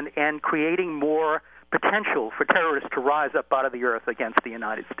and creating more potential for terrorists to rise up out of the earth against the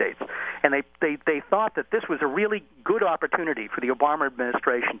United States. And they thought that this was a really good opportunity for the Obama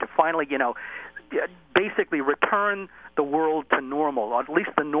administration to finally, basically return the world to normal, or at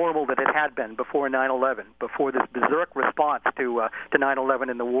least the normal that it had been before 9/11, before this berserk response to 9/11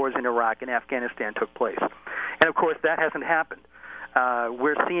 and the wars in Iraq and Afghanistan took place. And, of course, that hasn't happened.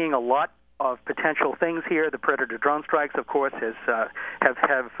 We're seeing a lot of potential things here. The Predator drone strikes, of course,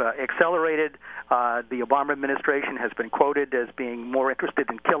 have accelerated. The Obama administration has been quoted as being more interested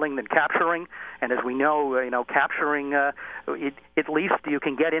in killing than capturing. And as we know, capturing, at least you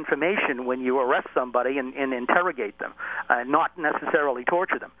can get information when you arrest somebody and interrogate them, not necessarily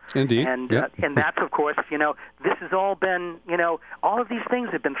torture them. Indeed. And yep. And that's, of course, this has all been, all of these things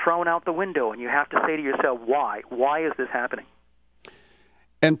have been thrown out the window, and you have to say to yourself, why? Why is this happening?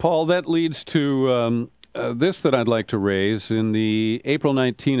 And, Paul, that leads to this that I'd like to raise. In the April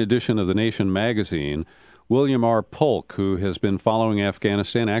 19 edition of The Nation magazine, William R. Polk, who has been following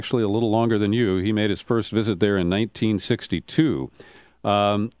Afghanistan actually a little longer than you, he made his first visit there in 1962.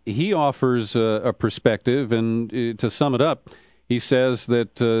 He offers a perspective, and to sum it up, he says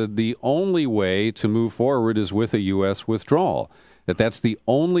that the only way to move forward is with a U.S. withdrawal. That's the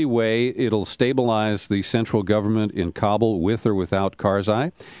only way it'll stabilize the central government in Kabul with or without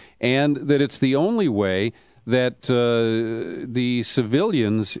Karzai, and that it's the only way that the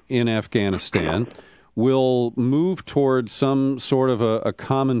civilians in Afghanistan will move towards some sort of a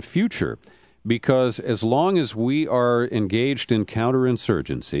common future, because as long as we are engaged in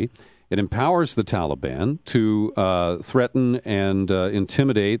counterinsurgency, it empowers the Taliban to threaten and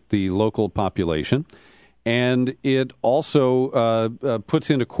intimidate the local population. And it also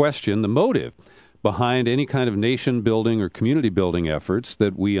puts into question the motive behind any kind of nation-building or community-building efforts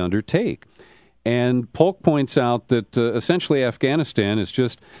that we undertake. And Polk points out that essentially Afghanistan is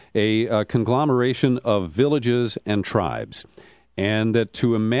just a conglomeration of villages and tribes, and that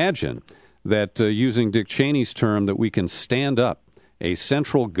to imagine that, using Dick Cheney's term, that we can stand up a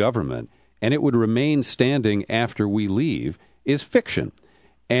central government and it would remain standing after we leave is fiction.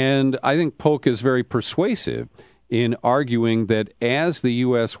 And I think Polk is very persuasive in arguing that as the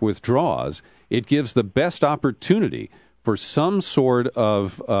U.S. withdraws, it gives the best opportunity for some sort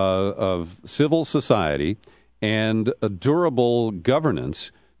of civil society and a durable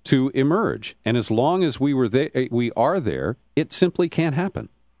governance to emerge. And as long as we are there, it simply can't happen.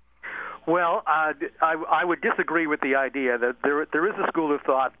 Well, I would disagree with the idea that there is a school of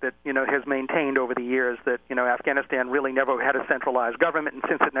thought that has maintained over the years that Afghanistan really never had a centralized government, and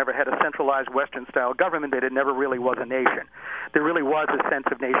since it never had a centralized Western-style government, that it never really was a nation. There really was a sense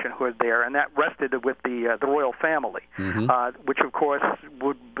of nationhood there, and that rested with the royal family, which of course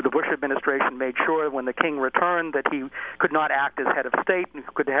the Bush administration made sure when the king returned that he could not act as head of state and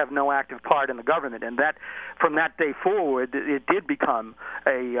could have no active part in the government, and that from that day forward it did become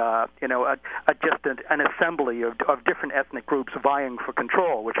just an assembly of different ethnic groups vying for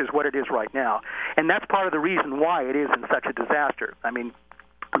control, which is what it is right now. And that's part of the reason why it is in such a disaster. I mean,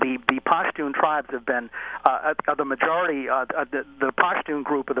 the Pashtun tribes have been the majority, the Pashtun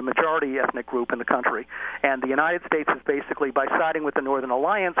group are the majority ethnic group in the country. And the United States is basically, by siding with the Northern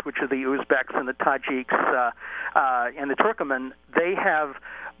Alliance, which are the Uzbeks and the Tajiks and the Turkmen, they have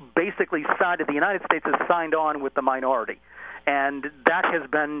basically sided, the United States has signed on with the minority. And that's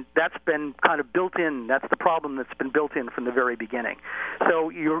been kind of built in. That's the problem that's been built in from the very beginning. So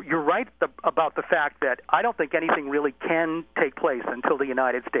you're right about the fact that I don't think anything really can take place until the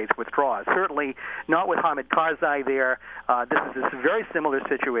United States withdraws. Certainly not with Hamid Karzai there. This is a very similar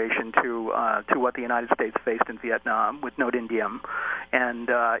situation to what the United States faced in Vietnam with Ngo Dinh Diem.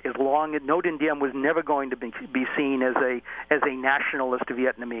 And as long as Ngo Dinh Diem was never going to be seen as a nationalist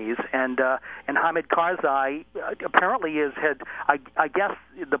Vietnamese, and Hamid Karzai apparently has I guess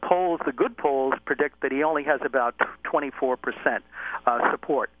the polls, the good polls, predict that he only has about 24%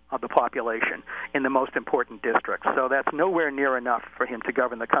 support of the population in the most important districts. So that's nowhere near enough for him to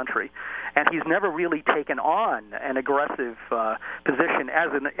govern the country. And he's never really taken on an aggressive position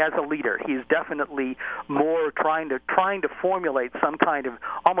as a leader. He's definitely more trying to formulate some kind of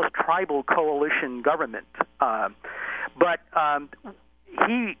almost tribal coalition government. But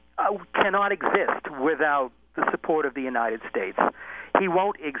he cannot exist without the support of the United States. He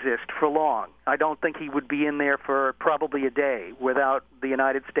won't exist for long. I don't think he would be in there for probably a day without the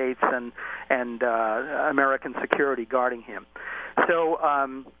United States and American security guarding him. So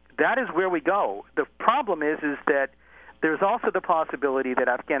that is where we go. The problem is that there's also the possibility that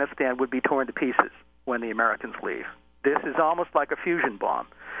Afghanistan would be torn to pieces when the Americans leave. This is almost like a fusion bomb.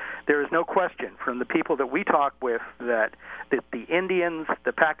 There is no question from the people that we talk with that the Indians,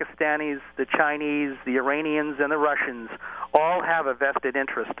 the Pakistanis, the Chinese, the Iranians, and the Russians all have a vested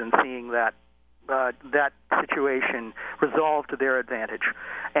interest in seeing that situation resolved to their advantage.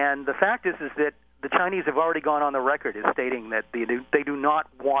 And the fact is that the Chinese have already gone on the record as stating that they do not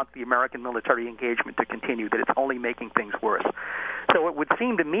want the American military engagement to continue, that it's only making things worse. So it would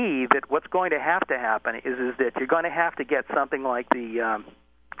seem to me that what's going to happen is that you're going to have to get something like the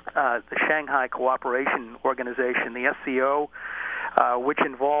Shanghai Cooperation Organization, the SCO, which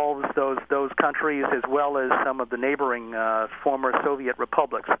involves those countries as well as some of the neighboring former Soviet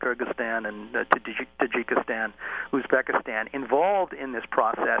republics, Kyrgyzstan and Tajikistan, Uzbekistan, involved in this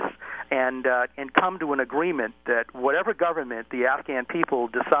process and come to an agreement that whatever government the Afghan people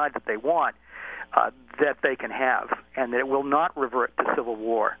decide that they want, that they can have, and that it will not revert to civil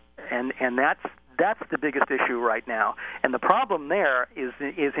war. And that's the biggest issue right now. And the problem there is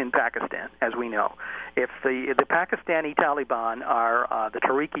in Pakistan, as we know. If the Pakistani Taliban the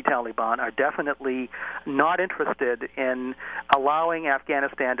Tariqi Taliban are definitely not interested in allowing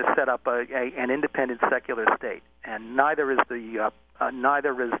Afghanistan to set up an independent secular state, and neither is the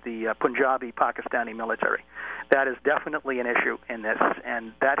Punjabi Pakistani military. That is definitely an issue in this,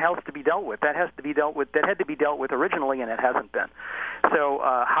 and that has to be dealt with. That had to be dealt with originally, and it hasn't been. So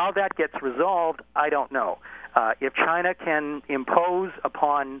how that gets resolved, I don't know. If China can impose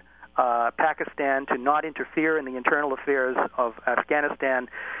upon Pakistan to not interfere in the internal affairs of Afghanistan,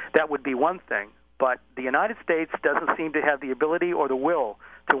 that would be one thing. But the United States doesn't seem to have the ability or the will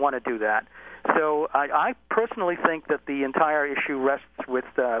to want to do that. So I personally think that the entire issue rests with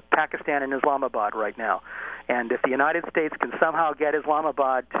Pakistan and Islamabad right now. And if the United States can somehow get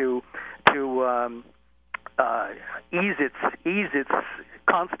Islamabad to ease its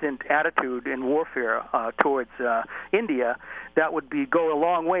constant attitude in warfare towards India, that would go a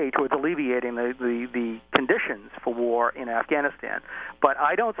long way towards alleviating the conditions for war in Afghanistan. But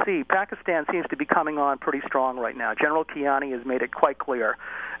I don't see, Pakistan seems to be coming on pretty strong right now. General Kiani has made it quite clear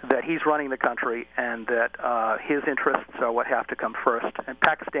that he's running the country and that his interests are what have to come first, and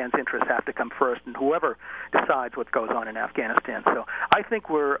Pakistan's interests have to come first, and whoever decides what goes on in Afghanistan. So I think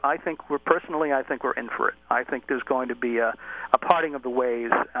we're in for it. I think there's going to be a parting of the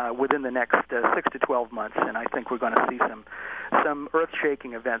ways within the next 6 to 12 months, and I think we're going to see some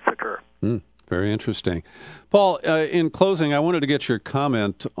earth-shaking events occur. Very interesting. Paul, in closing, I wanted to get your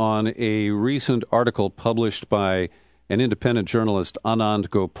comment on a recent article published by an independent journalist, Anand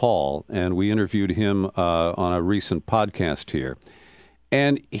Gopal, and we interviewed him on a recent podcast here.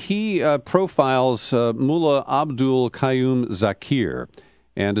 And he profiles Mullah Abdul Qayyum Zakir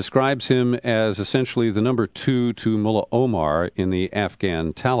and describes him as essentially the number 2 to Mullah Omar in the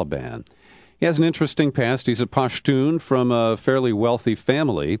Afghan Taliban. He has an interesting past. He's a Pashtun from a fairly wealthy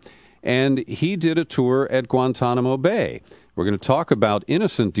family, and he did a tour at Guantanamo Bay. We're going to talk about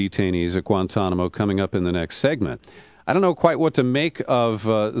innocent detainees at Guantanamo coming up in the next segment. I don't know quite what to make of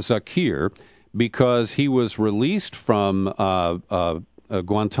Zakir, because he was released from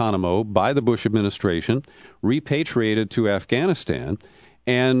Guantanamo by the Bush administration, repatriated to Afghanistan,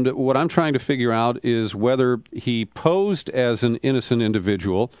 and what I'm trying to figure out is whether he posed as an innocent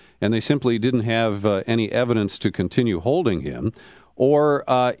individual and they simply didn't have any evidence to continue holding him, or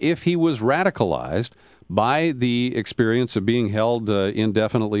if he was radicalized by the experience of being held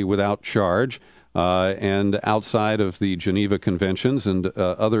indefinitely without charge and outside of the Geneva Conventions and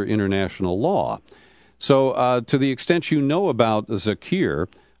other international law. So to the extent you know about Zakir,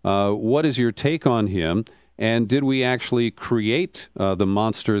 what is your take on him? And did we actually create the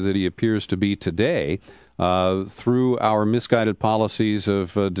monster that he appears to be today through our misguided policies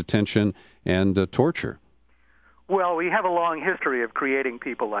of detention and torture? Well, we have a long history of creating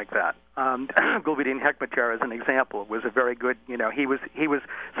people like that. Gulbuddin Hekmatyar, as an example, was a very good. He was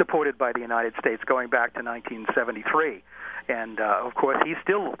supported by the United States going back to 1973. And of course, he's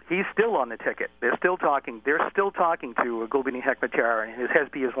still on the ticket. They're still talking to Gulbuddin Hekmatyar and his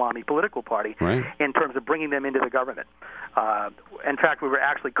Hezbi Islami political party in terms of bringing them into the government. In fact, we were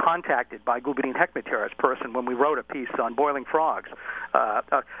actually contacted by Gulbuddin Hekmatyar's person when we wrote a piece on boiling frogs,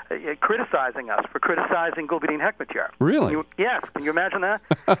 criticizing us for criticizing Gulbuddin Hekmatyar. Really? Yes. Can you imagine that?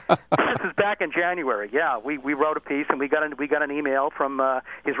 This is back in January. Yeah, we wrote a piece and we got an email from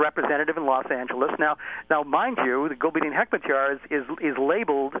his representative in Los Angeles. Now, mind you, the Gulbuddin Hekmatyar is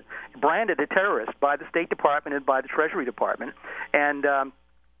labeled, branded a terrorist by the State Department and by the Treasury Department, and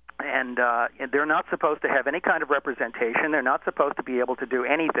they're not supposed to have any kind of representation. They're not supposed to be able to do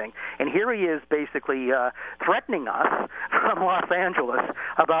anything. And here he is basically threatening us from Los Angeles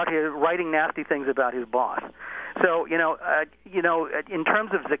about writing nasty things about his boss. So, in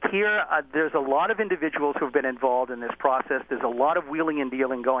terms of Zakir, there's a lot of individuals who have been involved in this process. There's a lot of wheeling and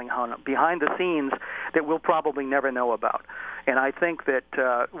dealing going on behind the scenes that we'll probably never know about. And I think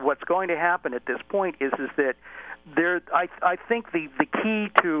that what's going to happen at this point is that I think the key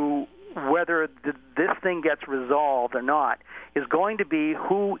to whether this thing gets resolved or not is going to be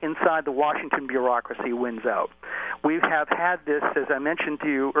who inside the Washington bureaucracy wins out. We have had this, as I mentioned to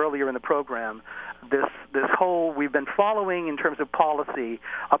you earlier in the program, we've been following in terms of policy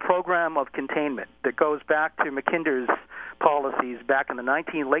a program of containment that goes back to Mackinder's policies back in the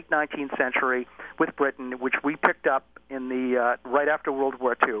late 19th century with Britain, which we picked up in the right after World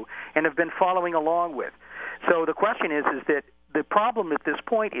War II and have been following along with. So the question is that the problem at this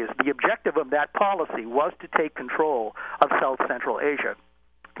point is the objective of that policy was to take control of South Central Asia.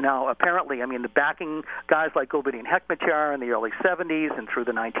 Now, apparently, I mean, the backing guys like Gulbuddin Hekmatyar in the early 70s and through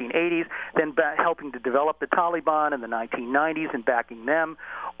the 1980s, then helping to develop the Taliban in the 1990s and backing them,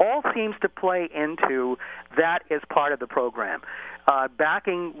 all seems to play into that as part of the program.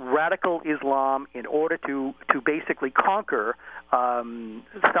 Backing radical Islam in order to basically conquer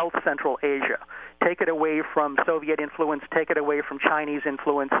South Central Asia. Take it away from Soviet influence, take it away from Chinese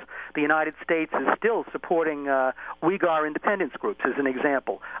influence. The United States is still supporting Uyghur independence groups, as an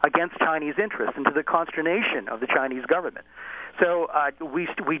example, against Chinese interests and to the consternation of the Chinese government. So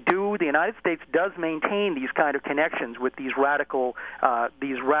the United States does maintain these kind of connections with these radical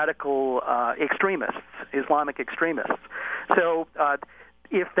extremists, Islamic extremists. So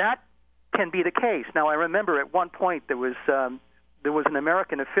if that can be the case, now I remember at one point there was an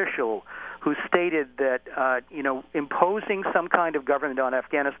American official who stated that imposing some kind of government on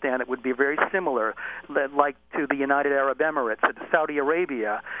Afghanistan that would be very similar, like to the United Arab Emirates and Saudi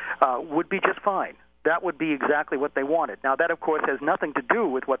Arabia, would be just fine. That would be exactly what they wanted. Now, that, of course, has nothing to do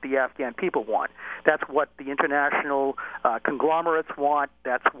with what the Afghan people want. That's what the international conglomerates want.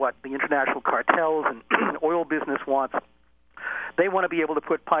 That's what the international cartels and oil business wants. They want to be able to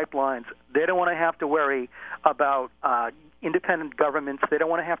put pipelines. They don't want to have to worry about independent governments. They don't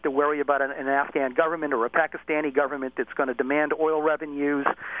want to have to worry about an Afghan government or a Pakistani government that's going to demand oil revenues.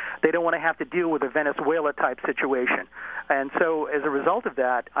 They don't want to have to deal with a Venezuela-type situation. And so as a result of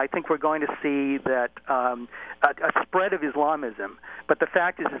that, I think we're going to see that a spread of Islamism. But the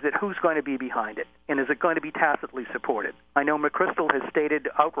fact is that who's going to be behind it? And is it going to be tacitly supported? I know McChrystal has stated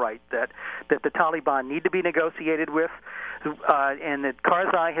outright that the Taliban need to be negotiated with, and that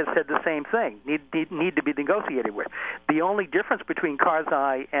Karzai has said the same thing, need to be negotiated with. The only difference between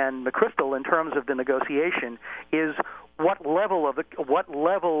Karzai and McChrystal in terms of the negotiation is what level of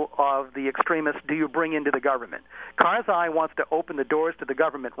the extremists do you bring into the government? Karzai wants to open the doors to the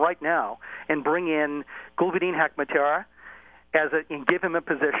government right now and bring in Gulbuddin Hekmatyar and give him a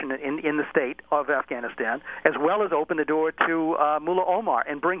position in the state of Afghanistan, as well as open the door to Mullah Omar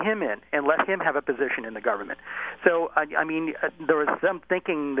and bring him in and let him have a position in the government. So, I mean, there is some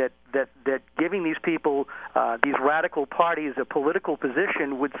thinking that giving these people, these radical parties, a political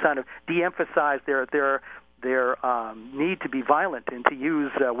position would sort of de-emphasize their need to be violent and to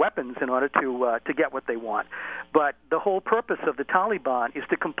use weapons in order to get what they want. But the whole purpose of the Taliban is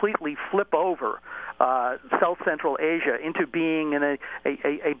to completely flip over South Central Asia into being in a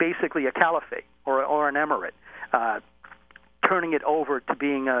basically a caliphate or an emirate, turning it over to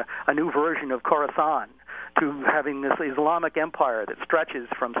being a new version of Khorasan, to having this Islamic empire that stretches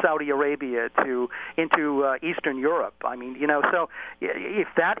from Saudi Arabia into Eastern Europe. I mean, so if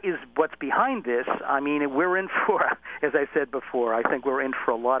that is what's behind this, I mean, we're in for, as I said before, I think we're in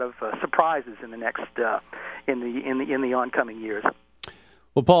for a lot of surprises in the next in the oncoming years.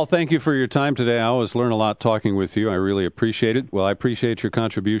 Well, Paul, thank you for your time today. I always learn a lot talking with you. I really appreciate it. Well, I appreciate your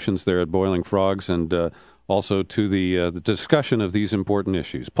contributions there at Boiling Frogs and also to the discussion of these important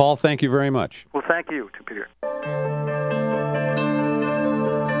issues. Paul, thank you very much. Well, thank you, Peter.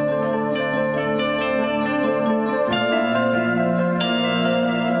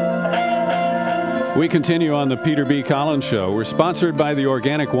 We continue on the Peter B. Collins Show. We're sponsored by the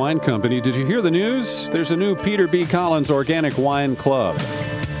Organic Wine Company. Did you hear the news? There's a new Peter B. Collins Organic Wine Club.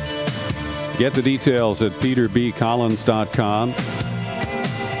 Get the details at peterbcollins.com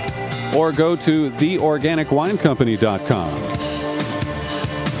or go to theorganicwinecompany.com.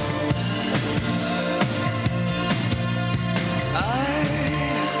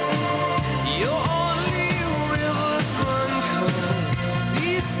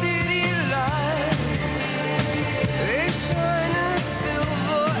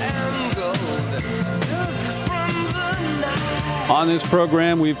 On this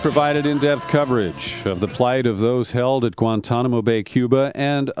program, we've provided in-depth coverage of the plight of those held at Guantanamo Bay, Cuba,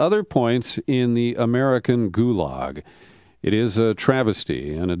 and other points in the American Gulag. It is a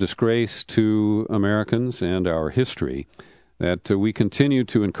travesty and a disgrace to Americans and our history that we continue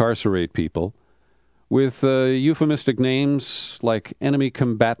to incarcerate people with euphemistic names like enemy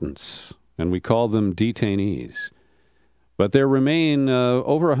combatants, and we call them detainees. But there remain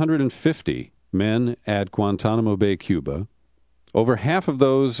over 150 men at Guantanamo Bay, Cuba. Over half of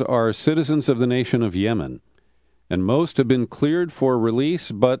those are citizens of the nation of Yemen, and most have been cleared for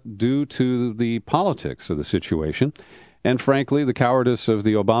release, but due to the politics of the situation, and frankly, the cowardice of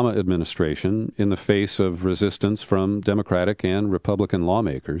the Obama administration in the face of resistance from Democratic and Republican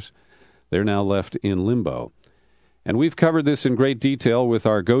lawmakers, they're now left in limbo. And we've covered this in great detail with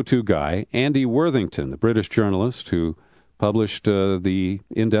our go-to guy, Andy Worthington, the British journalist who published the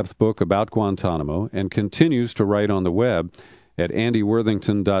in-depth book about Guantanamo and continues to write on the web at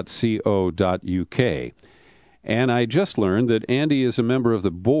andyworthington.co.uk. And I just learned that Andy is a member of the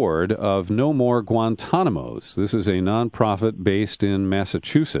board of No More Guantanamos. This is a nonprofit based in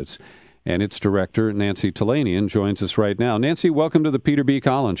Massachusetts, and its director, Nancy Talanian, joins us right now. Nancy, welcome to the Peter B.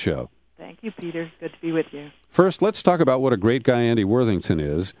 Collins Show. Thank you, Peter. Good to be with you. First, let's talk about what a great guy Andy Worthington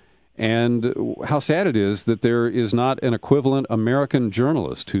is, and how sad it is that there is not an equivalent American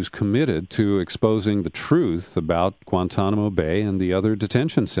journalist who's committed to exposing the truth about Guantanamo Bay and the other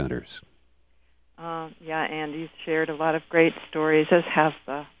detention centers. Yeah, Andy's shared a lot of great stories, as have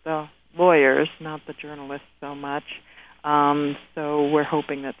the lawyers, not the journalists so much. So we're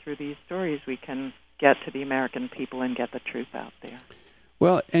hoping that through these stories we can get to the American people and get the truth out there.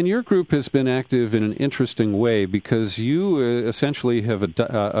 Well, and your group has been active in an interesting way because you essentially have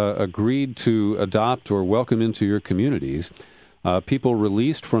agreed to adopt or welcome into your communities people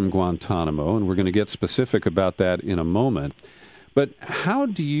released from Guantanamo, and we're going to get specific about that in a moment. But how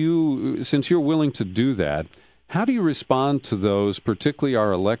do you, since you're willing to do that, how do you respond to those, particularly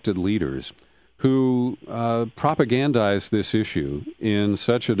our elected leaders, who propagandize this issue in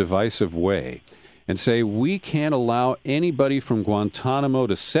such a divisive way and say, we can't allow anybody from Guantanamo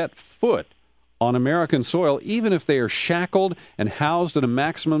to set foot on American soil, even if they are shackled and housed in a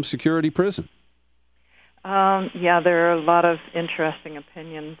maximum security prison? Yeah, there are a lot of interesting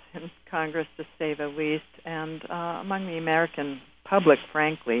opinions in Congress, to say the least, and among the American public,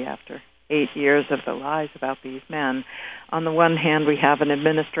 frankly, after 8 years of the lies about these men. On the one hand, we have an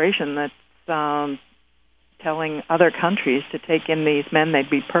administration that's telling other countries to take in these men. They'd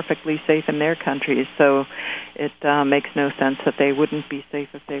be perfectly safe in their countries, so it makes no sense that they wouldn't be safe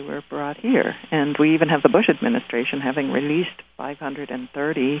if they were brought here. And we even have the Bush administration having released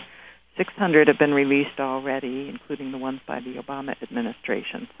 530. 600 have been released already, including the ones by the Obama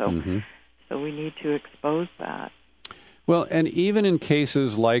administration. So we need to expose that. Well, and even in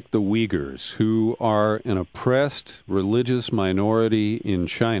cases like the Uyghurs, who are an oppressed religious minority in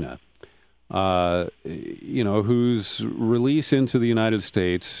China, whose release into the United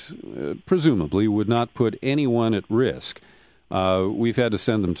States presumably would not put anyone at risk. We've had to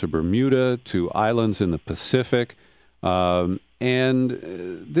send them to Bermuda, to islands in the Pacific. And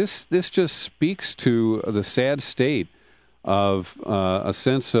this just speaks to the sad state of a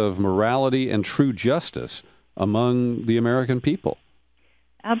sense of morality and true justice among the American people.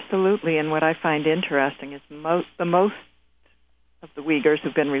 Absolutely, and what I find interesting is the most of the Uyghurs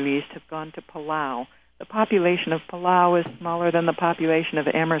who've been released have gone to Palau. The population of Palau is smaller than the population of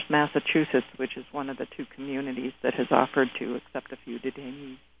Amherst, Massachusetts, which is one of the two communities that has offered to accept a few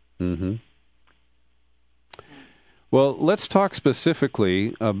detainees. Mm-hmm. Well, let's talk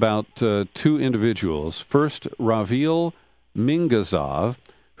specifically about two individuals. First, Ravil Mingazov,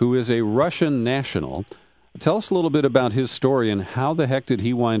 who is a Russian national. Tell us a little bit about his story and how the heck did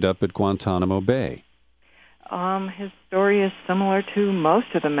he wind up at Guantanamo Bay? His story is similar to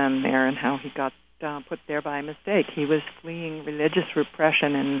most of the men there and how he got put there by mistake. He was fleeing religious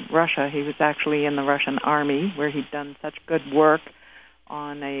repression in Russia. He was actually in the Russian army, where he'd done such good work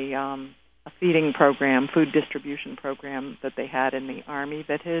on a feeding program, food distribution program that they had in the army,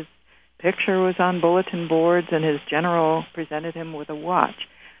 that his picture was on bulletin boards and his general presented him with a watch.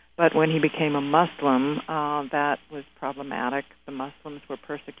 But when he became a Muslim, that was problematic. The Muslims were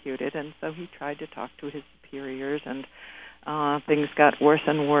persecuted, and so he tried to talk to his superiors, and things got worse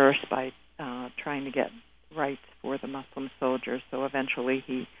and worse by trying to get rights for the Muslim soldiers. So eventually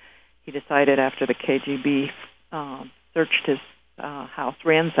he decided, after the KGB searched his house,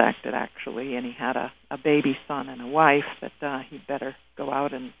 ransacked it actually, and he had a baby son and a wife, that he'd better go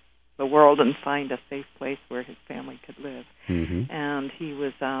out in the world and find a safe place where his family could live. Mm-hmm. And he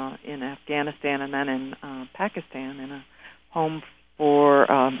was in Afghanistan and then in Pakistan in a home for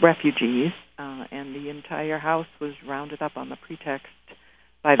refugees, and the entire house was rounded up on the pretext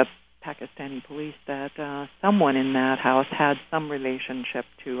by the Pakistani police that someone in that house had some relationship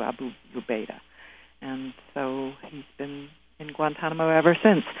to Abu Zubaydah. And so he's been in Guantanamo ever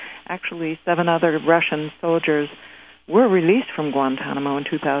since. Actually, 7 other Russian soldiers were released from Guantanamo in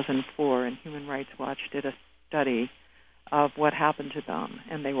 2004, and Human Rights Watch did a study of what happened to them,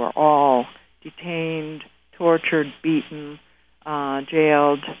 and they were all detained, tortured, beaten,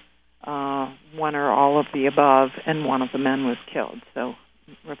 jailed, one or all of the above, and one of the men was killed. So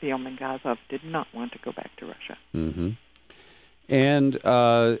Raphael Mangazov did not want to go back to Russia. Mm-hmm. And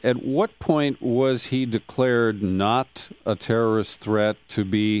at what point was he declared not a terrorist threat, to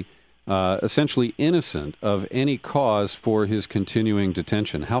be essentially innocent of any cause for his continuing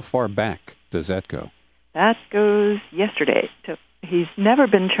detention? How far back does that go? That goes yesterday. He's never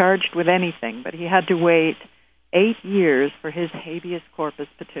been charged with anything, but he had to wait 8 years for his habeas corpus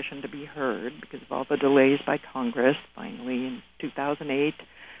petition to be heard because of all the delays by Congress. Finally, in 2008,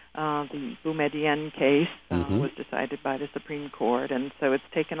 the Boumediene case was decided by the Supreme Court, and so it's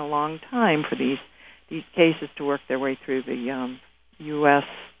taken a long time for these cases to work their way through the U.S.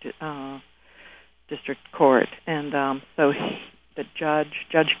 District Court. And so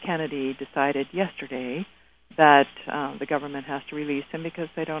Judge Kennedy decided yesterday that the government has to release him because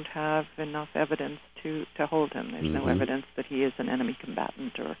they don't have enough evidence to hold him. There's no evidence that he is an enemy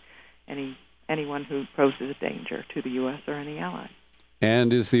combatant or anyone who poses a danger to the U.S. or any allies.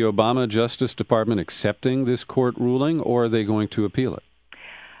 And is the Obama Justice Department accepting this court ruling, or are they going to appeal it?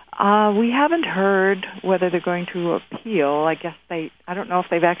 We haven't heard whether they're going to appeal. I guess I don't know if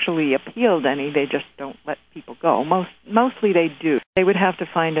they've actually appealed any. They just don't let people go. Mostly they do. They would have to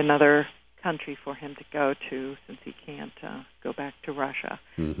find another country for him to go to since he can't go back to Russia,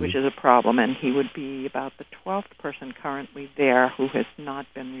 which is a problem. And he would be about the 12th person currently there who has not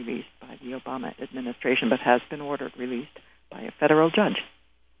been released by the Obama administration but has been ordered released by a federal judge.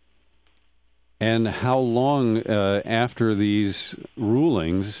 And how long after these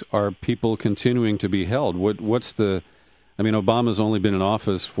rulings are people continuing to be held? What's the? I mean, Obama's only been in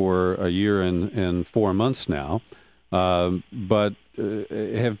office for a year and 4 months now, but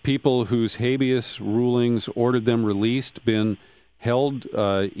have people whose habeas rulings ordered them released been held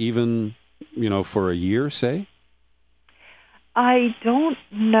even, for a year, say? I don't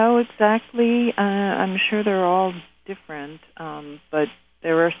know exactly. I'm sure they're all different, but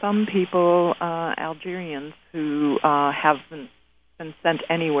there are some people, Algerians, who haven't been sent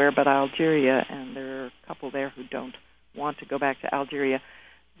anywhere but Algeria, and there are a couple there who don't want to go back to Algeria.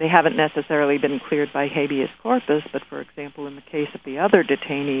 They haven't necessarily been cleared by habeas corpus, but for example, in the case of the other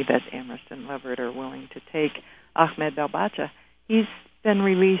detainee that Amherst and Leverett are willing to take, Ahmed Belbacha, he's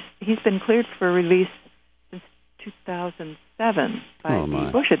been cleared for release since 2007 by the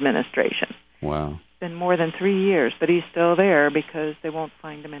Bush administration. Wow. It's been more than 3 years, but he's still there because they won't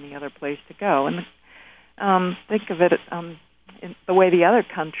find him any other place to go. And think of it in the way the other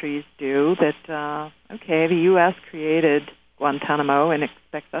countries do, that, the U.S. created Guantanamo and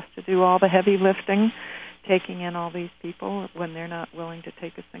expects us to do all the heavy lifting, taking in all these people when they're not willing to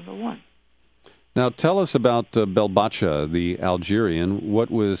take a single one. Now, tell us about Belbacha, the Algerian.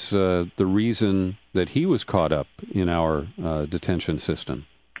 What was the reason that he was caught up in our detention system?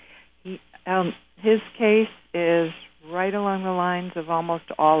 His case is right along the lines of almost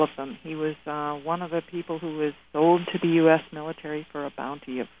all of them. He was one of the people who was sold to the U.S. military for a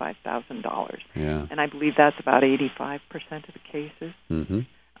bounty of $5,000. Yeah. And I believe that's about 85% of the cases. Mm-hmm.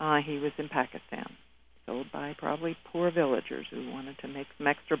 He was in Pakistan, sold by probably poor villagers who wanted to make some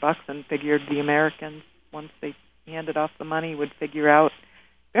extra bucks and figured the Americans, once they handed off the money, would figure out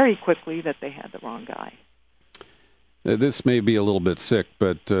very quickly that they had the wrong guy. This may be a little bit sick,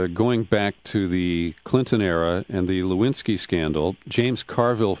 but going back to the Clinton era and the Lewinsky scandal, James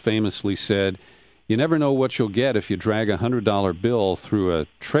Carville famously said, "You never know what you'll get if you drag a $100 bill through a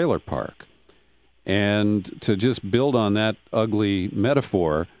trailer park." And to just build on that ugly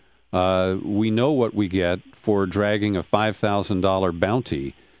metaphor, we know what we get for dragging a $5,000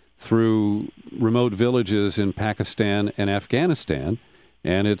 bounty through remote villages in Pakistan and Afghanistan.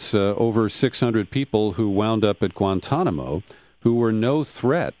 And it's over 600 people who wound up at Guantanamo who were no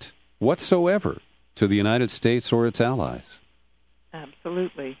threat whatsoever to the United States or its allies.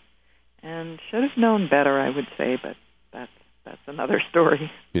 Absolutely. And should have known better, I would say, but that's another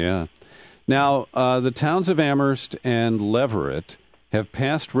story. Yeah. Now, the towns of Amherst and Leverett have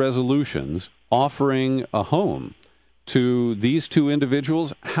passed resolutions offering a home to these two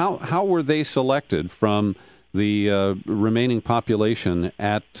individuals. How were they selected from the remaining population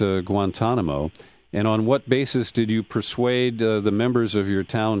at Guantanamo, and on what basis did you persuade the members of your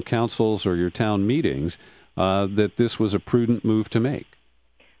town councils or your town meetings that this was a prudent move to make?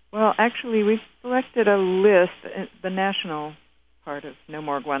 Well, actually, we selected a list. The national part of No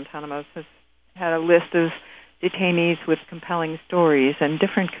More Guantanamos has had a list of detainees with compelling stories, and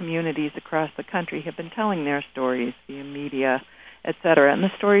different communities across the country have been telling their stories via media, etc. And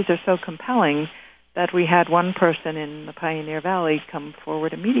the stories are so compelling that we had one person in the Pioneer Valley come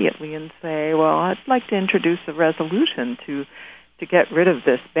forward immediately and say, well, I'd like to introduce a resolution to get rid of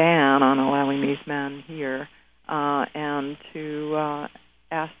this ban on allowing these men here, and to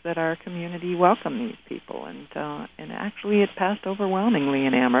ask that our community welcome these people. And actually it passed overwhelmingly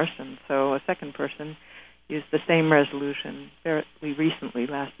in Amherst, and so a second person used the same resolution fairly recently,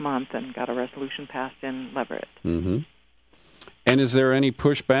 last month, and got a resolution passed in Leverett. Mm-hmm. And is there any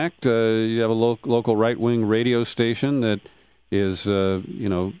pushback? You have a local right-wing radio station that is,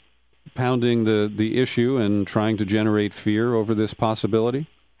 pounding the issue and trying to generate fear over this possibility?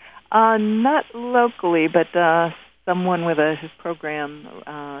 Not locally, but someone with a program,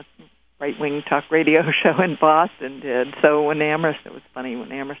 right-wing talk radio show in Boston did. So when Amherst, it was funny,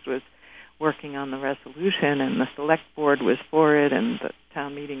 when Amherst was working on the resolution and the select board was for it and the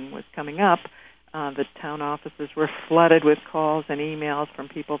town meeting was coming up, the town offices were flooded with calls and emails from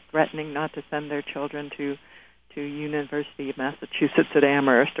people threatening not to send their children to University of Massachusetts at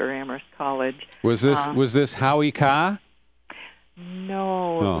Amherst or Amherst College. Was this Howie Carr?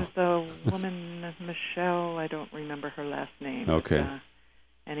 No, it was a woman, Michelle. I don't remember her last name. Okay. But,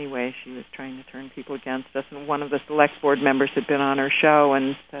 anyway, she was trying to turn people against us, and one of the select board members had been on her show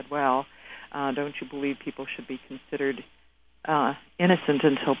and said, well, don't you believe people should be considered innocent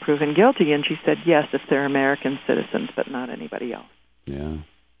until proven guilty? And she said, yes, if they're American citizens, but not anybody else. Yeah.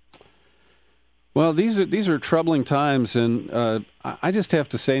 Well, these are troubling times, and I just have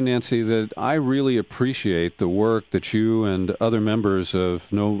to say, Nancy, that I really appreciate the work that you and other members of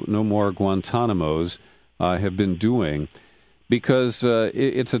No More Guantanamos have been doing, because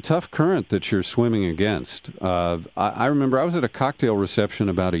it's a tough current that you're swimming against. I remember I was at a cocktail reception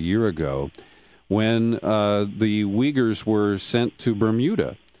about a year ago when the Uyghurs were sent to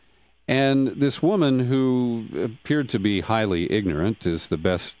Bermuda. And this woman, who appeared to be highly ignorant, is the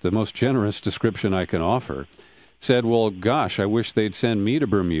most generous description I can offer, said, well, gosh, I wish they'd send me to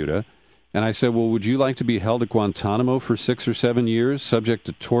Bermuda. And I said, well, would you like to be held at Guantanamo for 6 or 7 years, subject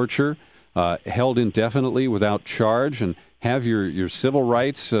to torture, held indefinitely without charge, and have your civil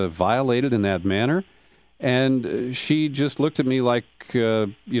rights violated in that manner? And she just looked at me like,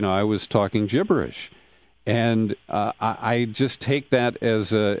 I was talking gibberish. And I just take that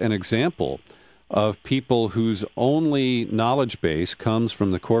as an example of people whose only knowledge base comes from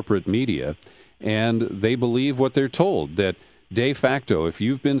the corporate media, and they believe what they're told, that de facto, if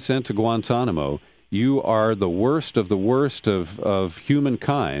you've been sent to Guantanamo, you are the worst of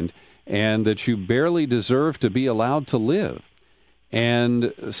humankind, and that you barely deserve to be allowed to live.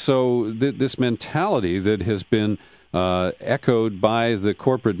 And so this mentality that has been echoed by the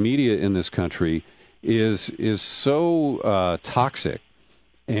corporate media in this country is so toxic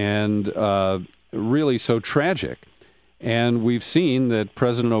and really so tragic. And we've seen that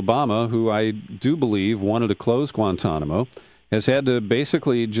President Obama, who I do believe wanted to close Guantanamo, has had to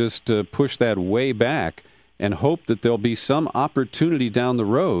basically just push that way back and hope that there'll be some opportunity down the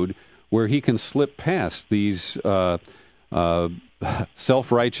road where he can slip past these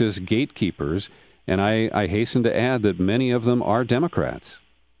self-righteous gatekeepers. And I hasten to add that many of them are Democrats.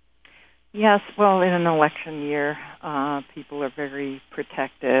 Yes, well, in an election year, people are very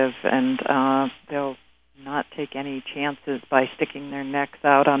protective, and they'll not take any chances by sticking their necks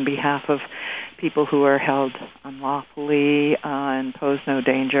out on behalf of people who are held unlawfully and pose no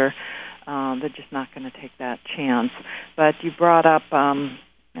danger. They're just not going to take that chance. But you brought up an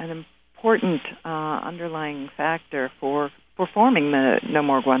important underlying factor for forming the No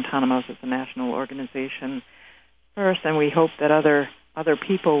More Guantanamos as a national organization first, and we hope that other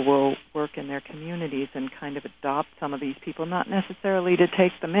people will work in their communities and kind of adopt some of these people, not necessarily to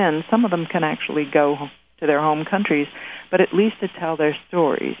take them in. Some of them can actually go to their home countries, but at least to tell their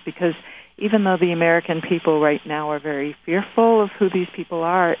stories, because even though the American people right now are very fearful of who these people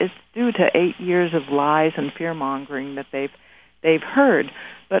are, it's due to 8 years of lies and fear-mongering that they've heard.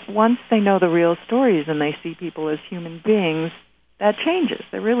 But once they know the real stories and they see people as human beings, that changes.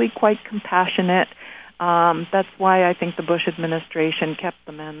 They're really quite compassionate. That's why I think the Bush administration kept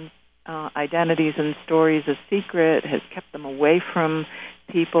the men's identities and stories a secret, has kept them away from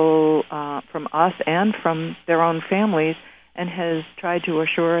people, from us and from their own families, and has tried to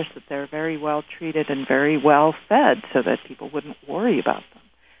assure us that they're very well treated and very well fed so that people wouldn't worry about them.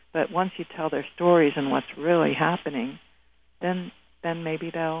 But once you tell their stories and what's really happening, then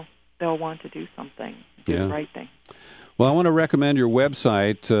maybe they'll want to do something, do the right thing. Well, I want to recommend your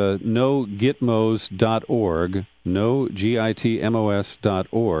website, nogitmos.org,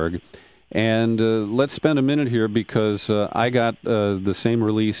 nogitmos.org. And let's spend a minute here, because I got the same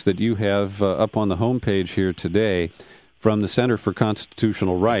release that you have up on the homepage here today from the Center for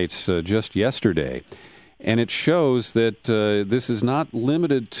Constitutional Rights just yesterday. And it shows that this is not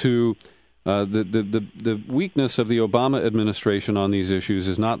limited to the weakness of the Obama administration on these issues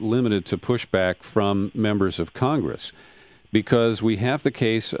is not limited to pushback from members of Congress, because we have the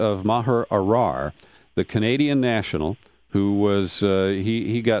case of Maher Arar, the Canadian national, who was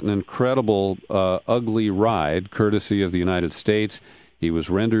he got an incredible ugly ride courtesy of the United States. He was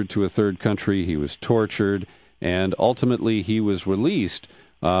rendered to a third country. He was tortured, and ultimately he was released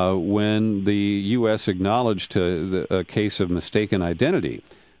when the U.S. acknowledged a case of mistaken identity.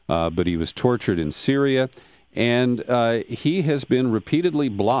 But he was tortured in Syria, and he has been repeatedly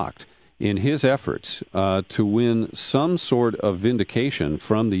blocked in his efforts to win some sort of vindication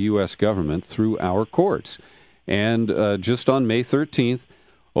from the U.S. government through our courts. And just on May 13th,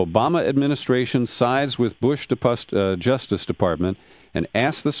 Obama administration sides with Bush Justice Department and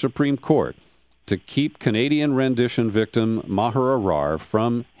asked the Supreme Court to keep Canadian rendition victim Maher Arar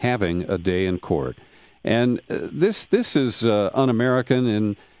from having a day in court. And this is un-American,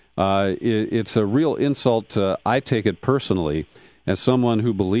 and it's a real insult. I take it personally as someone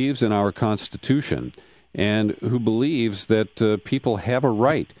who believes in our Constitution and who believes that people have a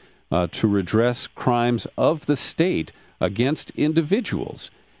right to redress crimes of the state against individuals.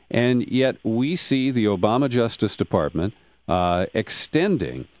 And yet we see the Obama Justice Department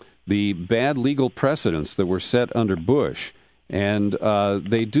extending the bad legal precedents that were set under Bush, and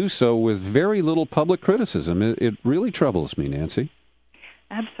they do so with very little public criticism. It really troubles me, Nancy.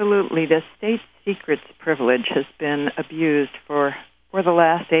 Absolutely. The state secrets privilege has been abused for the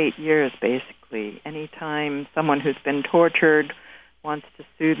last 8 years, basically. Anytime someone who's been tortured wants to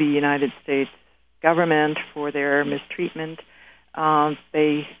sue the United States government for their mistreatment,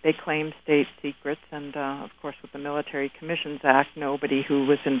 they claim state secrets. And, of course, with the Military Commissions Act, nobody who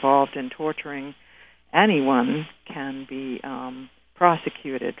was involved in torturing anyone can be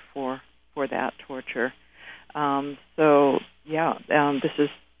prosecuted for that torture. This is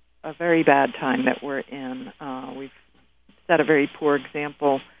a very bad time that we're in. We've set a very poor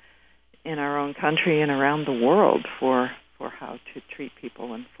example in our own country and around the world for how to treat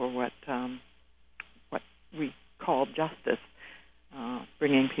people and for what we call justice,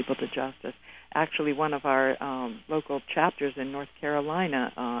 bringing people to justice. Actually, one of our local chapters in North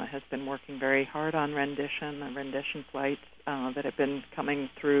Carolina has been working very hard on rendition flights that have been coming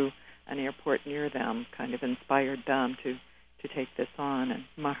through an airport near them, kind of inspired them to take this on. And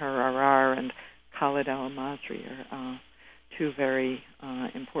Maher Arar and Khalid al-Masri are two very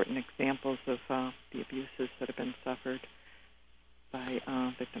important examples of the abuses that have been suffered by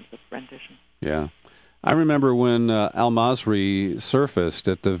victims of rendition. Yeah. I remember when al-Masri surfaced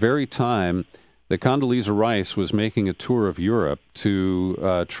at the very time that Condoleezza Rice was making a tour of Europe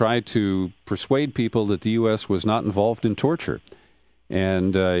to try to persuade people that the U.S. was not involved in torture.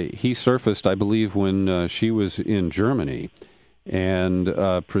 And he surfaced, I believe, when she was in Germany and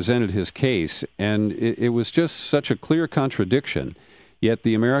presented his case. And it was just such a clear contradiction. Yet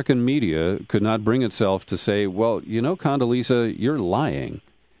the American media could not bring itself to say, well, you know, Condoleezza, you're lying.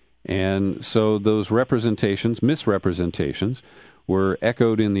 And so those misrepresentations, were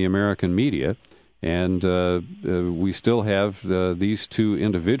echoed in the American media. And we still have these two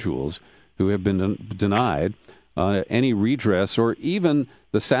individuals who have been denied any redress or even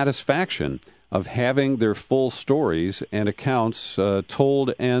the satisfaction of having their full stories and accounts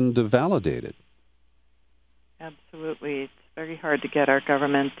told and validated. Absolutely. It's very hard to get our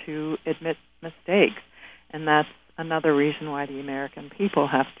government to admit mistakes, and that's another reason why the American people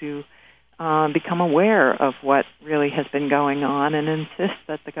have to become aware of what really has been going on and insist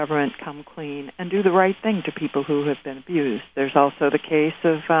that the government come clean and do the right thing to people who have been abused. There's also the case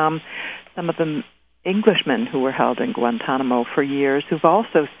of some of the Englishmen who were held in Guantanamo for years who've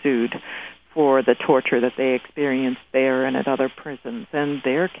also sued for the torture that they experienced there and at other prisons, and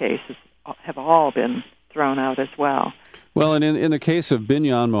their cases have all been thrown out as well. Well, and in the case of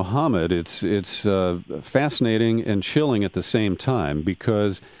Binyan Mohammed, it's fascinating and chilling at the same time,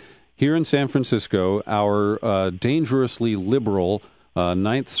 because here in San Francisco, our dangerously liberal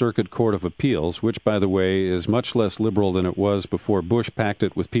Ninth Circuit Court of Appeals, which, by the way, is much less liberal than it was before Bush packed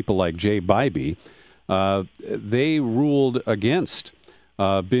it with people like Jay Bybee, they ruled against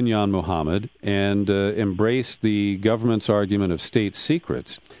Binyan Mohammed and embraced the government's argument of state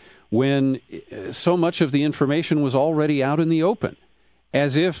secrets, when so much of the information was already out in the open,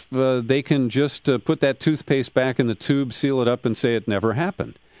 as if they can just put that toothpaste back in the tube, seal it up, and say it never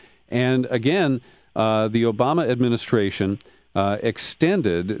happened. And again, the Obama administration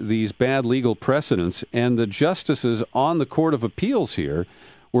extended these bad legal precedents, and the justices on the Court of Appeals here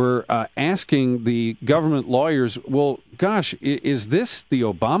were asking the government lawyers, well, gosh, is this the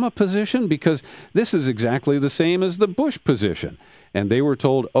Obama position? Because this is exactly the same as the Bush position. And they were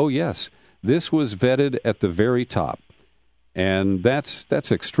told, oh, yes, this was vetted at the very top. And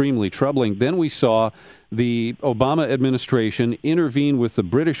that's extremely troubling. Then we saw the Obama administration intervene with the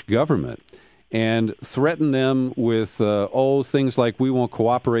British government and threaten them with, things like we won't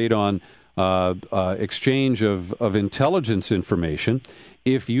cooperate on exchange of intelligence information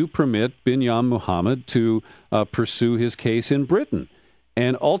if you permit Binyam Mohammed to pursue his case in Britain.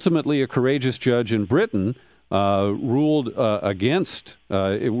 And ultimately, a courageous judge in Britain ruled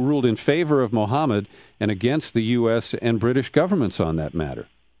in favor of Mohammed and against the U.S. and British governments on that matter.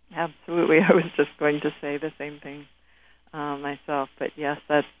 Absolutely. I was just going to say the same thing myself. But yes,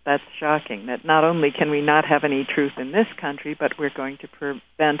 that's shocking, that not only can we not have any truth in this country, but we're going to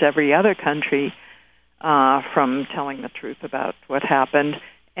prevent every other country from telling the truth about what happened.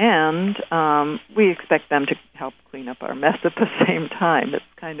 And we expect them to help clean up our mess at the same time. It's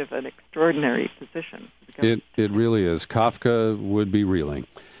kind of an extraordinary position. It really is. Kafka would be reeling.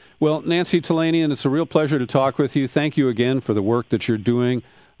 Well, Nancy Talanian, it's a real pleasure to talk with you. Thank you again for the work that you're doing.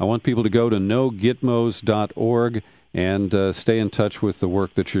 I want people to go to nogitmos.org and stay in touch with the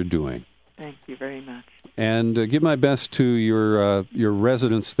work that you're doing. Thank you very much. And give my best to your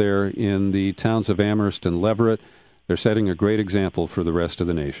residents there in the towns of Amherst and Leverett. They're setting a great example for the rest of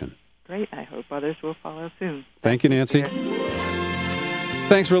the nation. Great. I hope others will follow soon. Thank you, Nancy.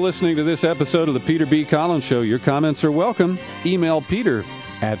 Thanks for listening to this episode of the Peter B. Collins Show. Your comments are welcome. Email Peter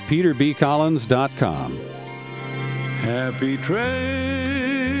at peterbcollins.com. Happy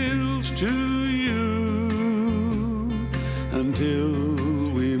trails to you until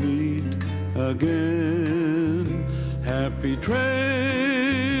we meet again. Happy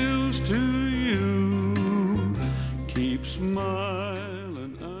trails to you. Keep smiling.